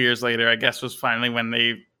 2 years later, I guess, was finally when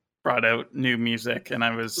they brought out new music, and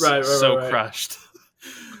I was crushed.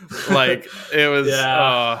 Like it was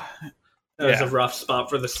that was a rough spot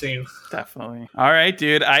for the scene. Definitely. All right,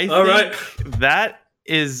 dude. I think that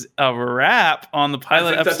is a wrap on the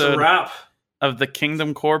pilot episode. That's a wrap of the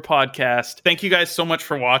Kingdom Core podcast. Thank you guys so much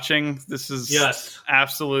for watching. This is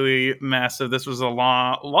absolutely massive. This was a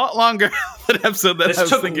lot longer than episode than I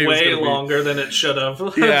was thinking. This took way longer than it should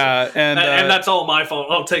have. Yeah, and that's all my fault.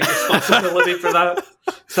 I'll take responsibility for that.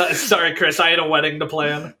 Sorry, Chris. I had a wedding to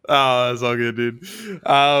plan. Oh, that's all good, dude.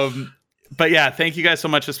 But yeah, thank you guys so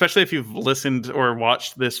much, especially if you've listened or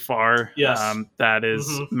watched this far. Yes. That is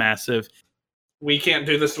massive. We can't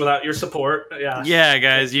do this without your support. Yeah,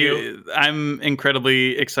 guys. I'm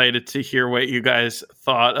incredibly excited to hear what you guys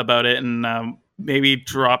thought about it, and maybe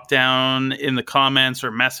drop down in the comments or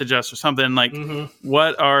message us or something. Like,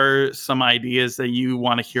 what are some ideas that you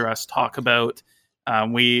want to hear us talk about?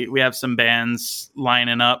 We have some bands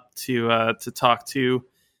lining up to talk to,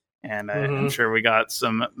 and I'm sure we got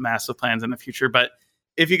some massive plans in the future. But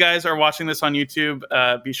if you guys are watching this on YouTube,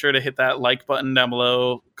 be sure to hit that like button down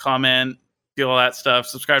below, comment, do all that stuff,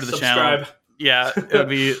 subscribe to the channel. Yeah, it would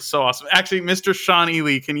be so awesome. Actually, Mr. Sean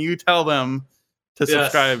Ely, can you tell them to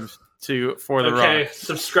subscribe to For the Rock? Okay,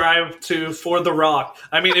 subscribe to For the Rock.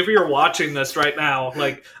 I mean, if you're watching this right now,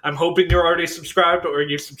 like, I'm hoping you're already subscribed, or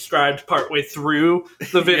you subscribed partway through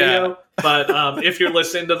the video. But if you're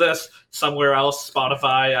listening to this somewhere else,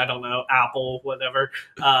 Spotify, I don't know, Apple, whatever,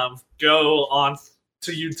 go on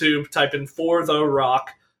to YouTube, type in For the Rock,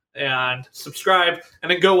 and subscribe,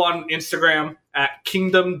 and then go on Instagram at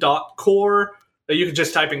kingdom.core. You can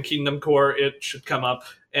just type in Kingdom Core, it should come up,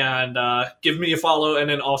 and give me a follow, and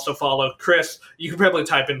then also follow Chris. You can probably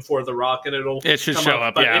type in For the Rock, and it should show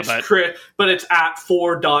up. But it's at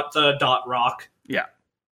for.the.rock. Yeah.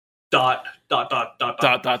 dot.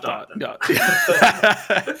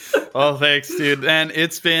 Well, thanks, dude. And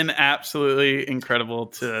it's been absolutely incredible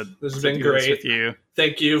to This has been do great this with you.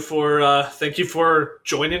 Thank you for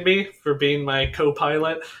joining me, for being my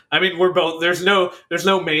co-pilot. I mean, we're both, there's no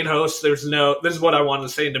main host. This is what I wanted to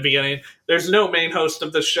say in the beginning. There's no main host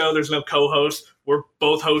of this show. There's no co-host. We're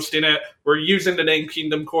both hosting it. We're using the name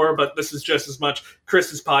Kingdom Core, but this is just as much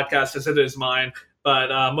Chris's podcast as it is mine.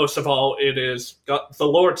 But most of all, it is the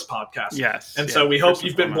Lord's podcast. Yes. And so we hope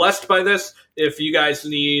you've been blessed by this. If you guys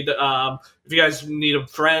need a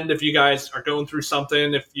friend, if you guys are going through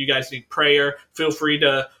something, if you guys need prayer, feel free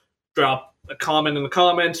to drop a comment in the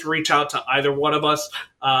comments. Reach out to either one of us.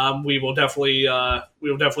 We will definitely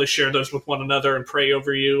share those with one another and pray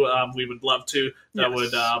over you. We would love to.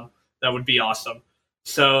 That would be awesome.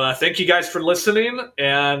 So thank you guys for listening,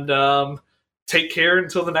 and take care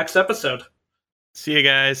until the next episode. See you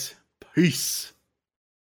guys. Peace.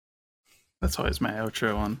 That's always my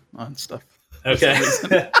outro on stuff.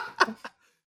 Okay.